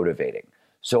demotivating.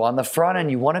 So on the front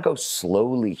end, you want to go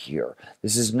slowly here.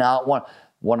 This is not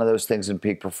one of those things in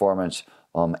peak performance.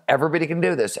 Everybody can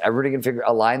do this. Everybody can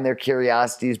align their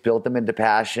curiosities, build them into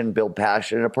passion, build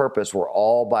passion and a purpose. We're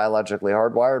all biologically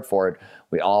hardwired for it.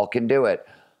 We all can do it,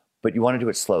 but you want to do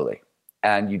it slowly.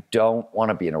 And you don't want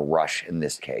to be in a rush in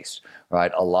this case,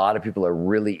 right? A lot of people are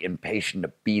really impatient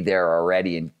to be there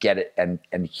already and get it.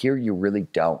 And here you really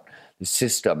don't. The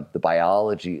system, the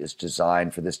biology is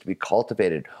designed for this to be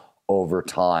cultivated over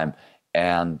time.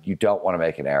 And you don't want to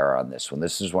make an error on this one.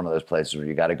 This is one of those places where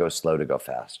you got to go slow to go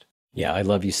fast. Yeah, I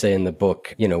love you say in the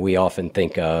book, we often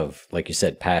think of, like you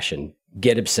said, passion,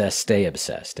 get obsessed, stay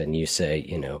obsessed. And you say,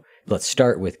 let's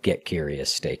start with get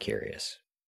curious, stay curious.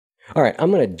 All right,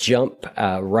 I'm going to jump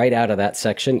right out of that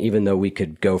section, even though we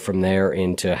could go from there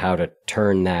into how to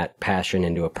turn that passion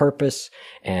into a purpose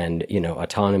and,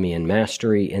 autonomy and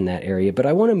mastery in that area. But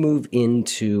I want to move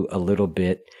into a little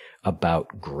bit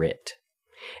about grit.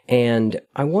 And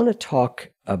I want to talk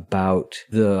about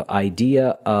the idea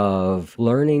of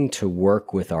learning to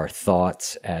work with our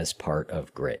thoughts as part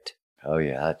of grit. Oh,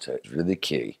 yeah, that's really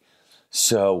key.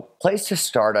 So, place to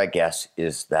start, I guess,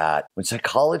 is that when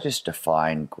psychologists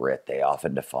define grit, they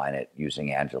often define it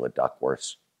using Angela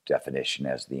Duckworth's definition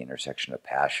as the intersection of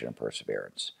passion and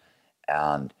perseverance.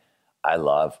 And I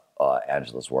love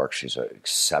Angela's work. She's an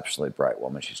exceptionally bright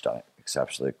woman. She's done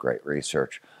exceptionally great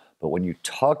research. But when you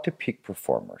talk to peak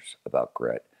performers about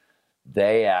grit,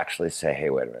 they actually say, hey,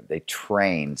 wait a minute, they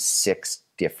train 6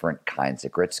 different kinds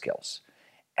of grit skills.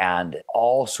 And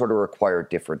all sort of require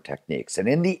different techniques. And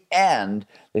in the end,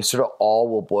 they sort of all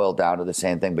will boil down to the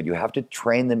same thing, but you have to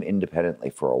train them independently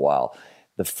for a while.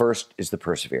 The first is the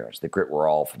perseverance, the grit we're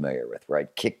all familiar with,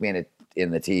 right? Kick me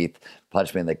in the teeth,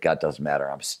 punch me in the gut, doesn't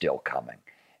matter, I'm still coming.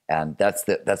 And that's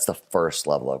the first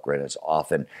level of grit is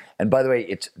often. And by the way,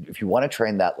 if you want to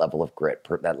train that level of grit,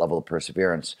 that level of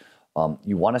perseverance,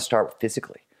 you want to start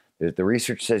physically. The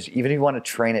research says even if you want to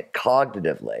train it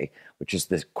cognitively, which is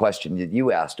the question that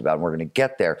you asked about, and we're going to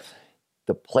get there,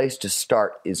 the place to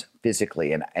start is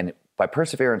physically. And by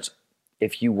perseverance,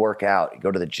 if you work out, you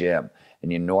go to the gym,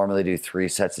 and you normally do 3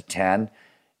 sets of 10,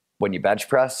 when you bench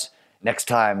press, next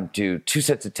time do 2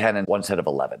 sets of 10 and 1 set of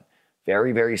 11.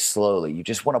 Very, very slowly. You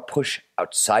just want to push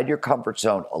outside your comfort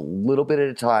zone a little bit at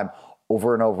a time,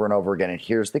 over and over and over again. And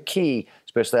here's the key,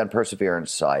 especially on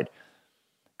perseverance side,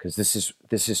 because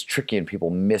this is tricky and people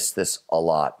miss this a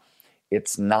lot.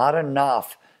 It's not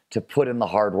enough to put in the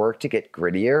hard work to get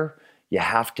grittier. You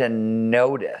have to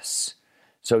notice.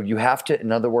 So you have to,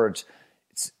 in other words,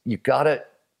 you got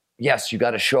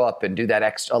to show up and do that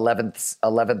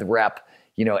 11th rep,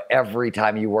 every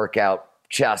time you work out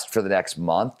chest for the next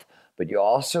month. But you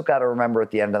also got to remember at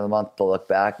the end of the month to look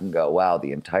back and go, wow,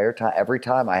 the entire time, every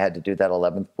time I had to do that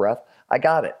 11th breath, I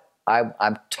got it.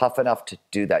 I'm tough enough to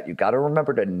do that. You got to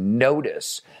remember to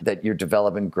notice that you're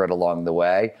developing grit along the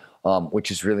way,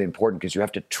 which is really important because you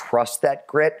have to trust that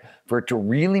grit for it to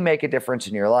really make a difference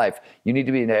in your life. You need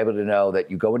to be able to know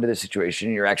that you go into the situation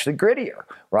and you're actually grittier,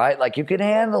 right? Like you can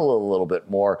handle it a little bit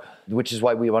more, which is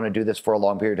why we want to do this for a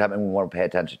long period of time and we want to pay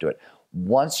attention to it.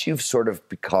 Once you've sort of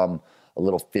become a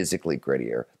little physically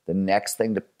grittier, the next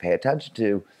thing to pay attention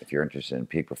to, if you're interested in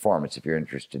peak performance, if you're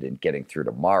interested in getting through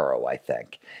tomorrow, I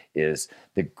think, is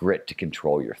the grit to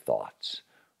control your thoughts,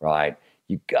 right?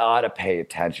 You got to pay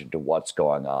attention to what's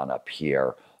going on up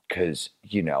here because,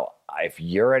 if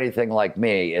you're anything like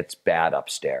me, it's bad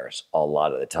upstairs a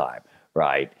lot of the time,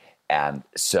 right? And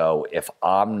so if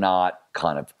I'm not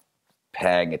kind of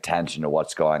paying attention to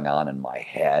what's going on in my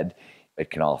head, it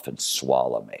can often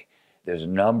swallow me. There's a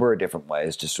number of different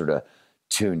ways to sort of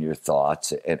tune your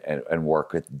thoughts and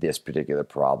work with this particular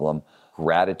problem.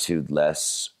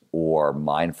 Gratitude-less or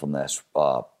mindfulness,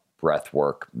 breath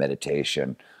work,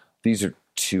 meditation. These are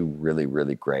 2 really,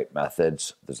 really great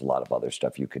methods. There's a lot of other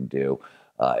stuff you can do.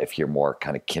 If you're more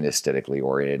kind of kinesthetically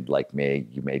oriented like me,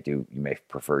 you may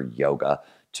prefer yoga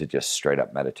to just straight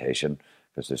up meditation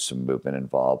because there's some movement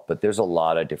involved. But there's a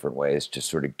lot of different ways to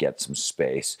sort of get some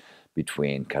space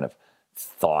between kind of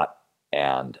thought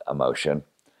and emotion.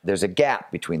 There's a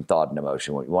gap between thought and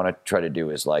emotion. What you want to try to do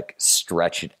is like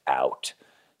stretch it out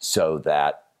so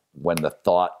that when the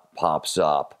thought pops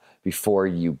up, before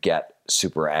you get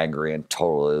super angry and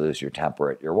totally lose your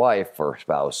temper at your wife or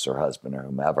spouse or husband or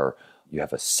whomever, you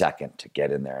have a second to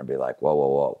get in there and be like, whoa, whoa,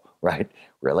 whoa, right?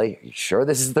 Really? Are you sure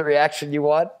this is the reaction you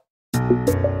want?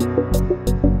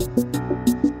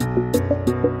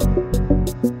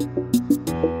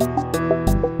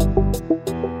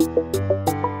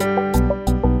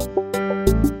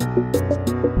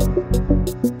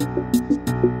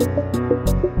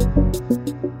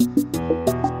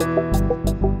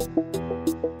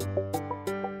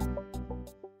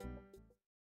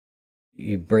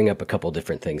 you bring up a couple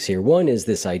different things here. One is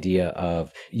this idea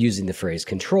of using the phrase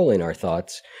controlling our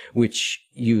thoughts, which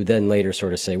you then later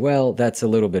sort of say, well, that's a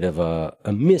little bit of a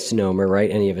misnomer,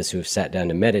 right? Any of us who have sat down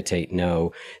to meditate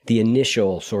know the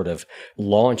initial sort of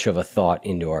launch of a thought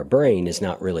into our brain is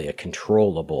not really a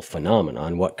controllable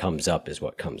phenomenon. What comes up is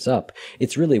what comes up.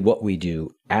 It's really what we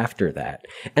do after that.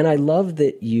 And I love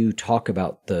that you talk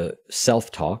about the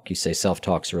self-talk. You say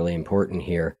self-talk's really important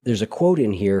here. There's a quote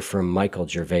in here from Michael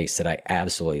Gervais that I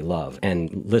absolutely love, and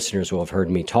listeners will have heard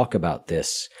me talk about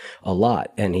this a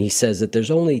lot. And he says that there's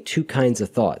only two kinds of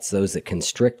thoughts, those that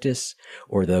constrict us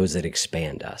or those that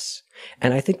expand us.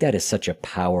 And I think that is such a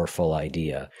powerful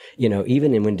idea. You know,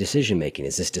 even when decision making,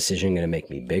 is this decision going to make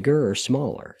me bigger or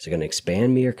smaller? Is it going to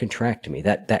expand me or contract me?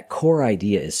 That core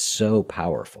idea is so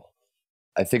powerful.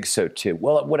 I think so too.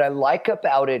 Well, what I like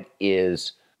about it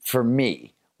is, for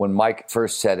me, when Mike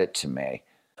first said it to me,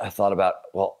 I thought about,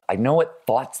 well, I know what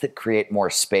thoughts that create more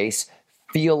space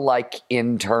feel like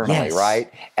internally, yes.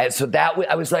 right? And so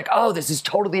I was like, oh, this is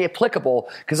totally applicable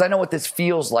because I know what this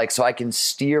feels like, so I can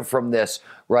steer from this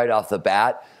right off the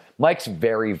bat. Mike's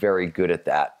very, very good at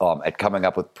that, at coming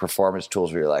up with performance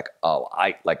tools where you're like, oh,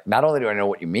 not only do I know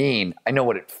what you mean, I know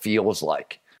what it feels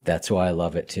like. That's why I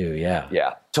love it too, yeah.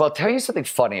 Yeah. So I'll tell you something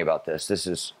funny about this. This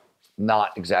is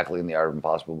not exactly in the art of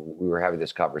impossible. We were having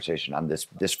this conversation on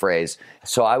this phrase.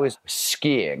 So I was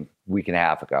skiing a week and a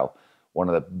half ago, one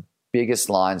of the biggest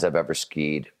lines I've ever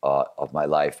skied of my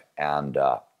life. And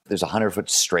there's a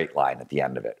 100-foot straight line at the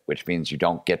end of it, which means you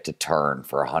don't get to turn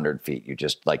for 100 feet. You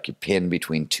just you pin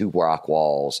between two rock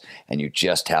walls and you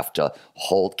just have to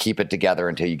keep it together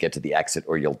until you get to the exit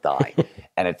or you'll die.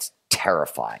 And it's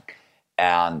terrifying.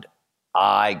 And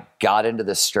I got into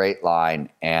the straight line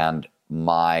and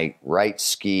my right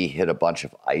ski hit a bunch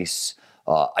of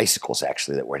icicles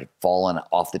actually that had fallen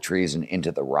off the trees and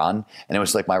into the run. And it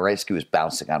was like my right ski was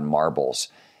bouncing on marbles.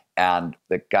 And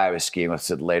the guy I was skiing with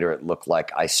said later it looked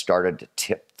like I started to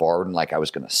tip forward and like I was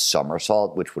going to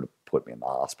somersault, which would have put me in the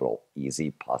hospital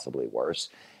easy, possibly worse.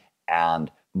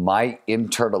 And my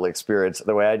internal experience,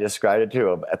 the way I described it to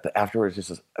him afterwards,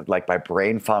 is like my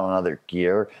brain found another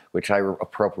gear, which I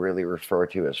appropriately refer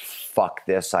to as "fuck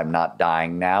this, I'm not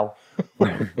dying now,"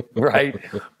 right?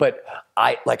 But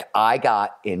I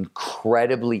got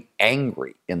incredibly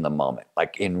angry in the moment,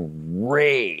 like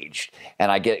enraged,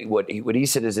 and I get what he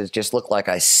said is it just looked like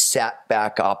I sat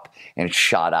back up and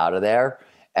shot out of there,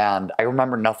 and I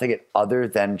remember nothing other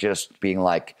than just being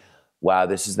like, wow,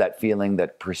 this is that feeling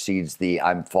that precedes the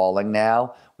I'm falling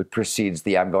now, which precedes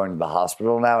the I'm going to the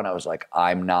hospital now. And I was like,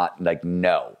 I'm not,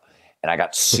 no. And I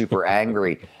got super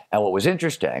angry. And what was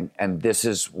interesting, and this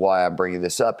is why I'm bringing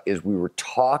this up, is we were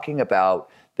talking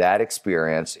about that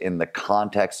experience in the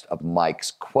context of Mike's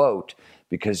quote,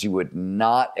 because you would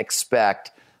not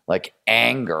expect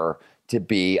anger to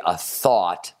be a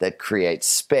thought that creates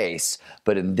space.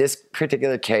 But in this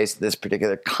particular case, this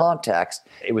particular context,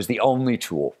 it was the only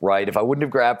tool, right? If I wouldn't have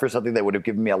grabbed for something that would have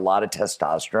given me a lot of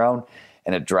testosterone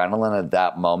and adrenaline at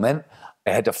that moment, I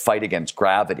had to fight against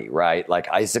gravity, right? Like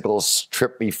icicles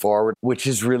trip me forward, which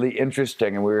is really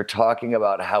interesting. And we were talking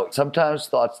about how sometimes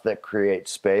thoughts that create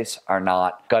space are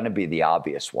not going to be the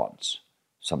obvious ones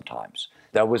sometimes.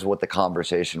 That was what the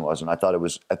conversation was, and I thought it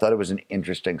was an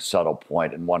interesting, subtle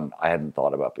point, and one I hadn't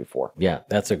thought about before. Yeah,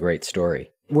 that's a great story.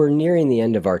 We're nearing the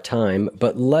end of our time,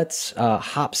 but let's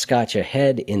hopscotch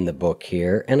ahead in the book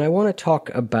here, and I want to talk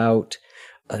about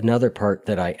another part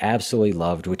that I absolutely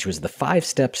loved, which was the 5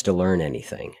 steps to learn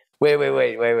anything.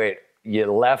 Wait.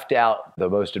 You left out the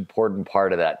most important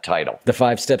part of that title. The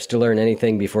 5 steps to learn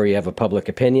anything before you have a public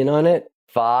opinion on it?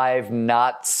 5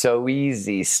 not so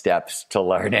easy steps to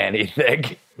learn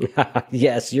anything.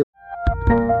 Yes, you're.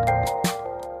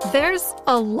 There's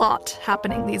a lot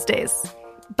happening these days,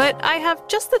 but I have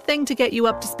just the thing to get you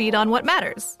up to speed on what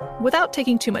matters without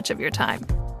taking too much of your time.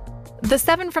 The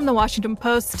 7 from the Washington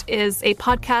Post is a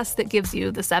podcast that gives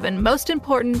you the 7 most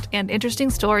important and interesting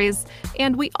stories,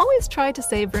 and we always try to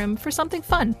save room for something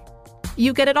fun.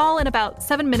 You get it all in about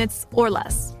 7 minutes or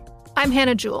less. I'm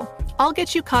Hannah Jewell. I'll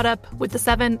get you caught up with the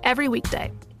 7 every weekday.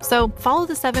 So follow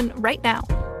the 7 right now.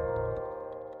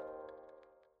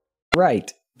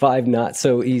 Right. 5 not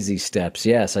so easy steps.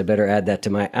 Yes, I better add that to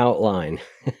my outline.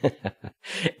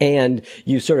 And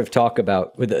you sort of talk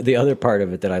about, the other part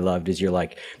of it that I loved is you're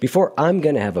like, before I'm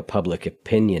going to have a public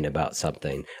opinion about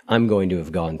something, I'm going to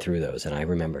have gone through those. And I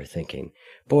remember thinking,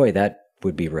 boy, that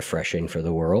would be refreshing for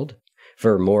the world,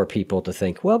 for more people to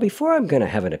think, well, before I'm going to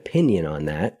have an opinion on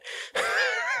that,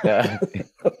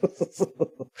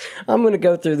 I'm going to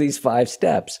go through these 5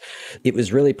 steps. It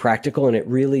was really practical, and it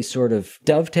really sort of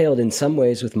dovetailed in some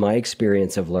ways with my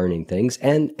experience of learning things.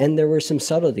 And there were some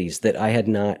subtleties that I had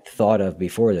not thought of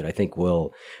before that I think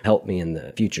will help me in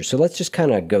the future. So let's just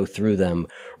kind of go through them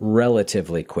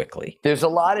relatively quickly. There's a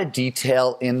lot of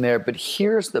detail in there, but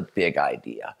here's the big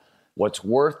idea. What's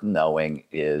worth knowing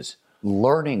is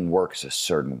learning works a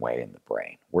certain way in the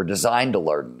brain. We're designed to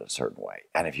learn in a certain way.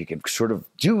 And if you can sort of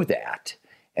do that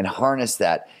and harness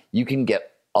that, you can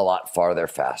get a lot farther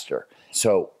faster.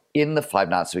 So in the 5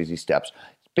 not so easy steps,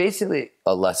 it's basically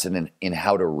a lesson in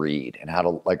how to read and how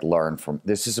to learn from.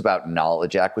 This is about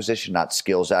knowledge acquisition, not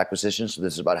skills acquisition. So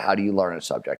this is about how do you learn a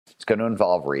subject. It's going to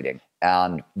involve reading.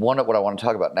 And what I want to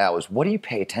talk about now is what do you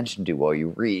pay attention to while you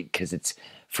read? Because it's,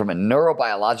 from a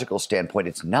neurobiological standpoint,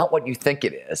 it's not what you think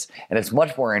it is. And it's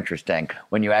much more interesting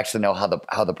when you actually know how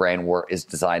the brain is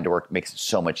designed to work. It makes it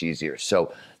so much easier.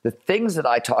 So the things that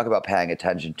I talk about paying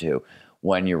attention to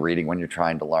when you're reading, when you're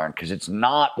trying to learn, because it's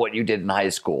not what you did in high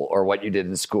school or what you did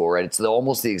in school, right? It's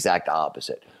almost the exact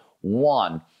opposite.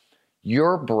 1,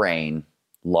 your brain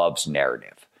loves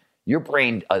narrative. Your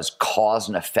brain does cause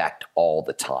and effect all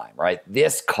the time, right?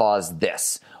 This caused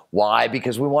this. Why?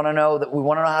 Because we want to know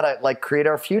how to create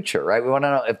our future, right? We want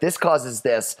to know if this causes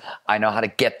this, I know how to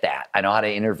get that. I know how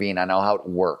to intervene. I know how it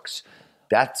works.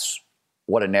 That's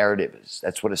what a narrative is.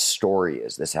 That's what a story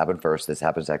is. This happened first, this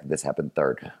happened second, this happened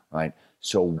third, right?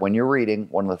 So when you're reading,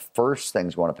 one of the first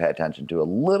things you want to pay attention to a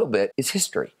little bit is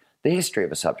history, the history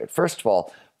of a subject. First of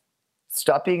all,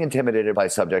 stop being intimidated by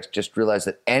subjects. Just realize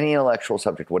that any intellectual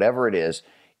subject, whatever it is,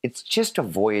 it's just a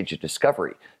voyage of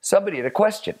discovery. Somebody had a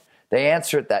question. They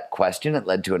answered that question. It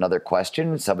led to another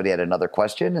question. Somebody had another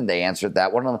question, and they answered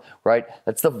that one, right?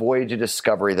 That's the voyage of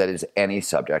discovery that is any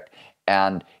subject.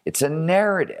 And it's a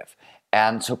narrative.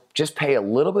 And so just pay a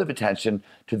little bit of attention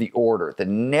to the order. The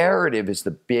narrative is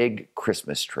the big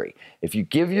Christmas tree. If you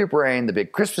give your brain the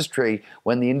big Christmas tree,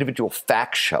 when the individual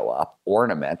facts show up,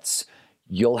 ornaments,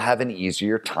 you'll have an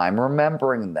easier time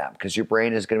remembering them because your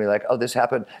brain is going to be like, oh, this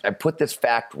happened. I put this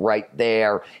fact right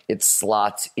there. It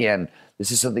slots in.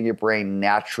 This is something your brain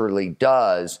naturally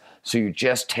does. So you're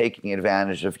just taking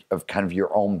advantage of kind of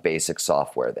your own basic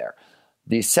software there.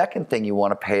 The second thing you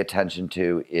want to pay attention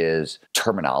to is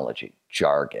terminology,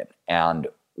 jargon. And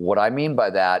what I mean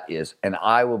by that is, and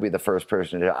I will be the first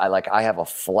person to, I have a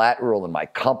flat rule in my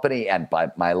company and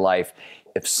by my life.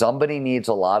 If somebody needs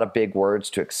a lot of big words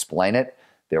to explain it,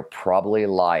 they're probably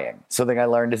lying. Something I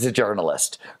learned as a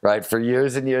journalist, right? For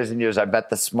years and years and years, I met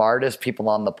the smartest people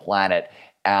on the planet,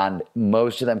 and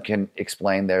most of them can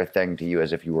explain their thing to you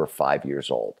as if you were 5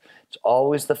 years old. It's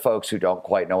always the folks who don't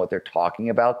quite know what they're talking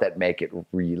about that make it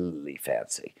really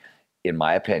fancy, in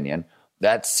my opinion.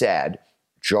 That said,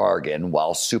 jargon,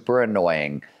 while super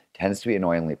annoying, tends to be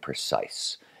annoyingly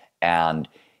precise. And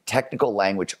technical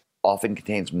language often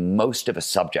contains most of a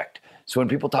subject. So when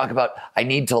people talk about, I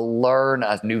need to learn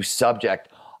a new subject,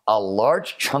 a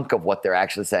large chunk of what they're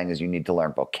actually saying is you need to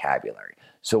learn vocabulary.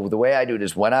 So the way I do it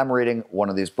is when I'm reading one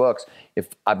of these books, if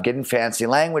I'm getting fancy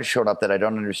language showing up that I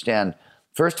don't understand,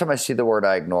 first time I see the word,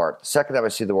 I ignore it. The second time I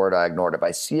see the word, I ignore it. If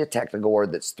I see a technical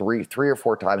word that's three or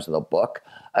four times in the book,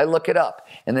 I look it up.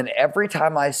 And then every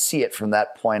time I see it from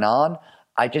that point on,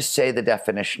 I just say the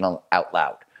definition out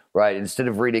loud, right? Instead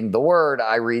of reading the word,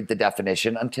 I read the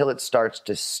definition until it starts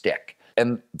to stick.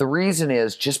 And the reason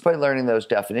is just by learning those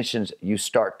definitions, you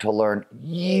start to learn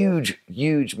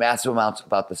huge, massive amounts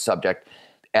about the subject.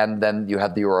 And then you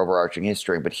have the overarching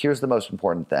history. But here's the most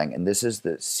important thing, and this is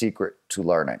the secret to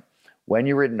learning. When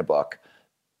you're reading a book,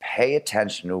 pay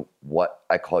attention to what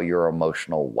I call your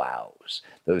emotional wows,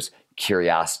 those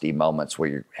curiosity moments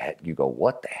where you go,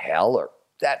 what the hell? Or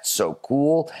that's so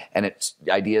cool. And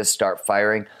ideas start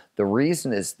firing. The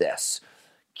reason is this.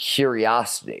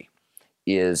 Curiosity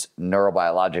is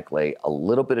neurobiologically a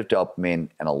little bit of dopamine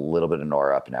and a little bit of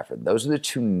norepinephrine. Those are the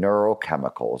two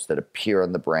neurochemicals that appear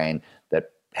in the brain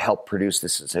that help produce the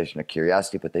sensation of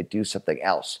curiosity, but they do something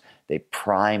else. They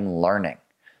prime learning.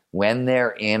 When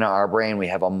they're in our brain, we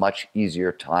have a much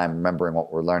easier time remembering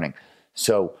what we're learning.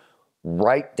 So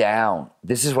write down,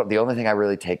 this is the only thing I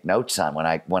really take notes on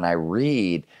when I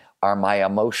read are my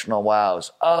emotional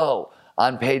wows. Oh,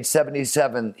 on page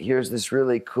 77, here's this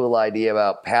really cool idea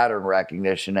about pattern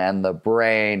recognition and the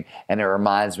brain, and it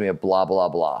reminds me of blah, blah,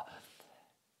 blah.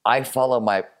 I follow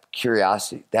my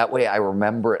curiosity. That way I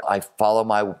remember it. I follow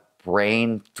my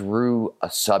brain through a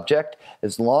subject,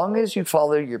 as long as you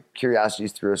follow your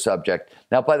curiosities through a subject.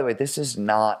 Now, by the way, this is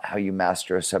not how you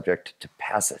master a subject to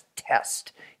pass a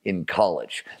test in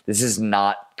college. This is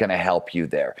not going to help you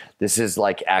there. This is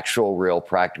like actual, real,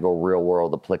 practical, real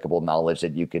world, applicable knowledge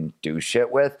that you can do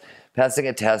shit with. Passing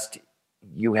a test,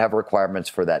 you have requirements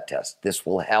for that test. This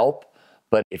will help.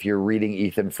 But if you're reading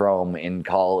Ethan Frome in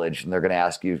college and they're going to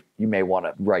ask you, you may want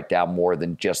to write down more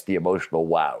than just the emotional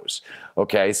wows.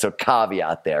 Okay, so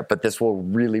caveat there. But this will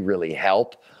really, really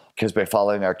help because by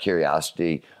following our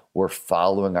curiosity, we're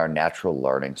following our natural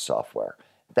learning software.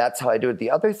 That's how I do it.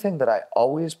 The other thing that I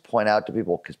always point out to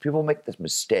people, because people make this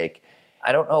mistake,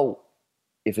 I don't know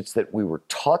if it's that we were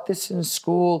taught this in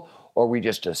school or we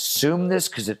just assume this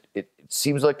because it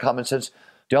seems like common sense.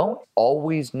 Don't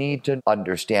always need to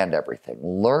understand everything.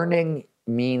 Learning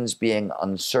means being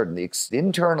uncertain. The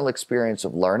internal experience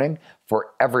of learning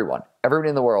for everyone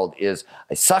in the world is,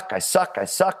 I suck.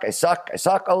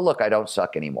 Oh, look, I don't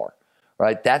suck anymore,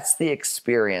 right? That's the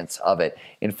experience of it.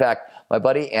 In fact, my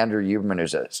buddy Andrew Huberman,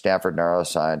 who's a Stanford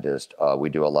neuroscientist we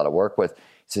do a lot of work with,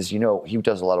 says, he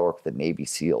does a lot of work with the Navy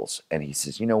SEALs. And he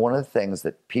says, one of the things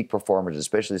that peak performers,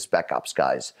 especially Spec Ops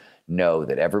guys, know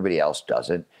that everybody else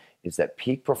doesn't, is that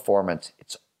peak performance,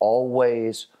 it's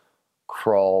always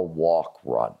crawl, walk,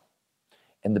 run.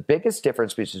 And the biggest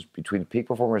difference between peak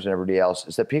performers and everybody else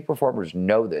is that peak performers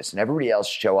know this, and everybody else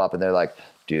show up and they're like,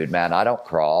 dude, man, I don't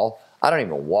crawl. I don't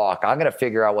even walk. I'm going to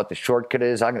figure out what the shortcut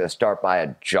is. I'm going to start by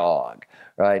a jog,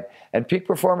 right? And peak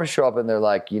performers show up and they're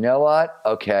like, you know what?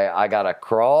 Okay, I got to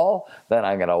crawl, then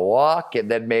I'm going to walk,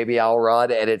 and then maybe I'll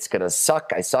run, and it's going to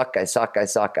suck. I suck.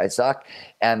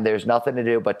 And there's nothing to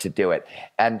do but to do it.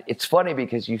 And it's funny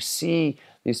because you see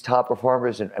these top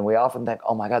performers, and we often think,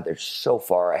 oh my God, they're so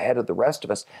far ahead of the rest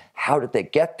of us. How did they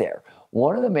get there?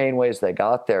 One of the main ways they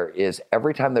got there is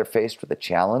every time they're faced with a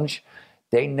challenge,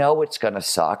 they know it's going to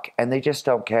suck, and they just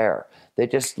don't care. They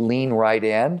just lean right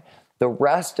in. The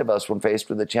rest of us, when faced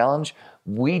with a challenge,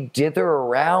 we dither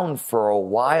around for a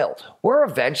while. We're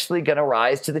eventually going to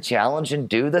rise to the challenge and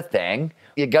do the thing.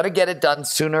 You got to get it done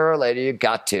sooner or later. You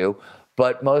got to.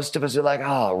 But most of us are like,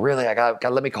 oh, really? I got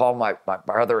let me call my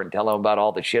brother and tell him about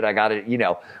all the shit I got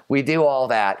to, we do all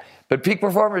that. But peak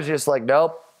performers are just like,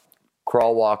 nope,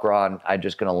 crawl, walk, run. I'm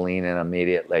just going to lean in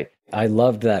immediately. I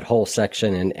loved that whole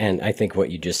section, and I think what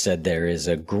you just said there is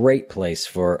a great place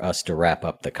for us to wrap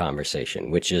up the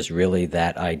conversation, which is really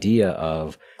that idea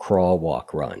of crawl,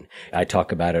 walk, run. I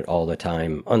talk about it all the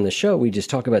time on the show. We just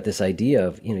talk about this idea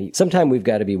of, sometimes we've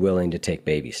got to be willing to take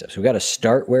baby steps. We've got to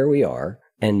start where we are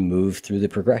and move through the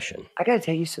progression. I got to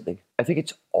tell you something. I think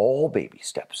it's all baby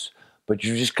steps, but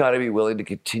you just got to be willing to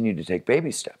continue to take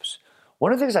baby steps.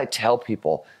 One of the things I tell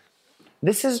people,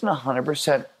 this isn't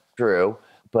 100% true,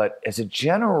 but as a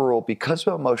general rule, because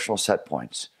of emotional set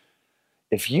points,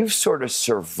 if you've sort of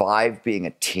survived being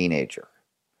a teenager,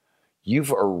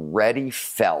 you've already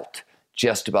felt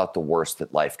just about the worst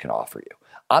that life can offer you.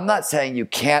 I'm not saying you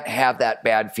can't have that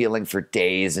bad feeling for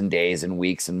days and days and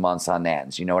weeks and months on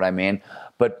ends. You know what I mean?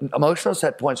 But emotional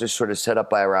set points are sort of set up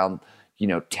by around,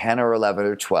 10 or 11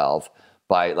 or 12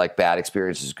 by like bad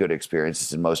experiences, good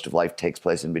experiences, and most of life takes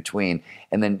place in between.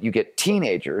 And then you get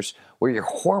teenagers where your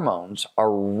hormones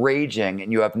are raging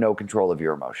and you have no control of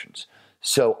your emotions.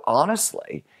 So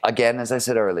honestly, again, as I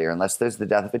said earlier, unless there's the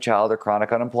death of a child or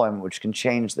chronic unemployment, which can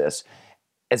change this,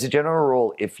 as a general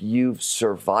rule, if you've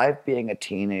survived being a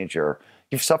teenager,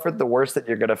 you've suffered the worst that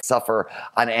you're going to suffer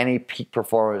on any peak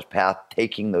performance path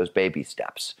taking those baby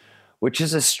steps, which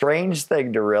is a strange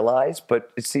thing to realize,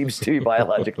 but it seems to be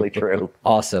biologically true.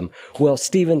 Awesome. Well,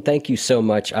 Stephen, thank you so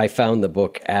much. I found the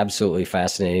book absolutely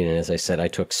fascinating. And as I said, I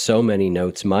took so many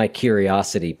notes, my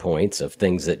curiosity points of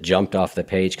things that jumped off the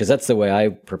page, because that's the way I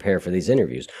prepare for these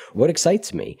interviews. What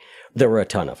excites me? There were a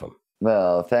ton of them.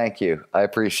 Well, thank you. I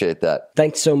appreciate that.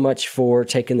 Thanks so much for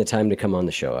taking the time to come on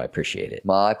the show. I appreciate it.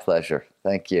 My pleasure.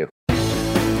 Thank you.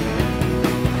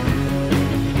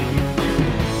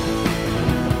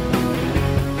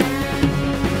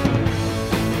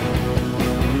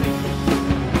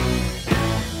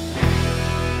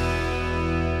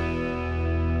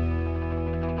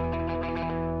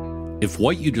 If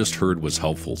what you just heard was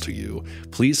helpful to you,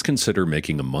 please consider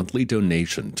making a monthly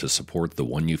donation to support the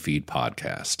One You Feed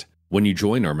podcast. When you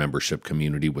join our membership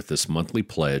community with this monthly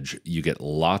pledge, you get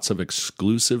lots of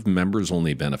exclusive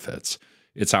members-only benefits.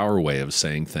 It's our way of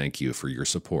saying thank you for your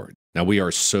support. Now, we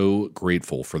are so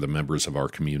grateful for the members of our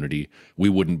community. We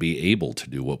wouldn't be able to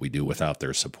do what we do without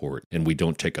their support, and we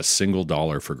don't take a single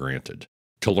dollar for granted.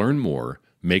 To learn more,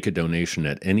 make a donation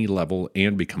at any level,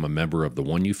 and become a member of the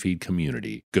One You Feed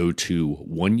community, go to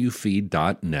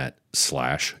oneyoufeed.net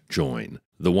 1-800-848-9222/join.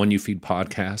 The One You Feed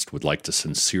podcast would like to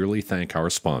sincerely thank our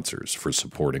sponsors for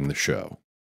supporting the show.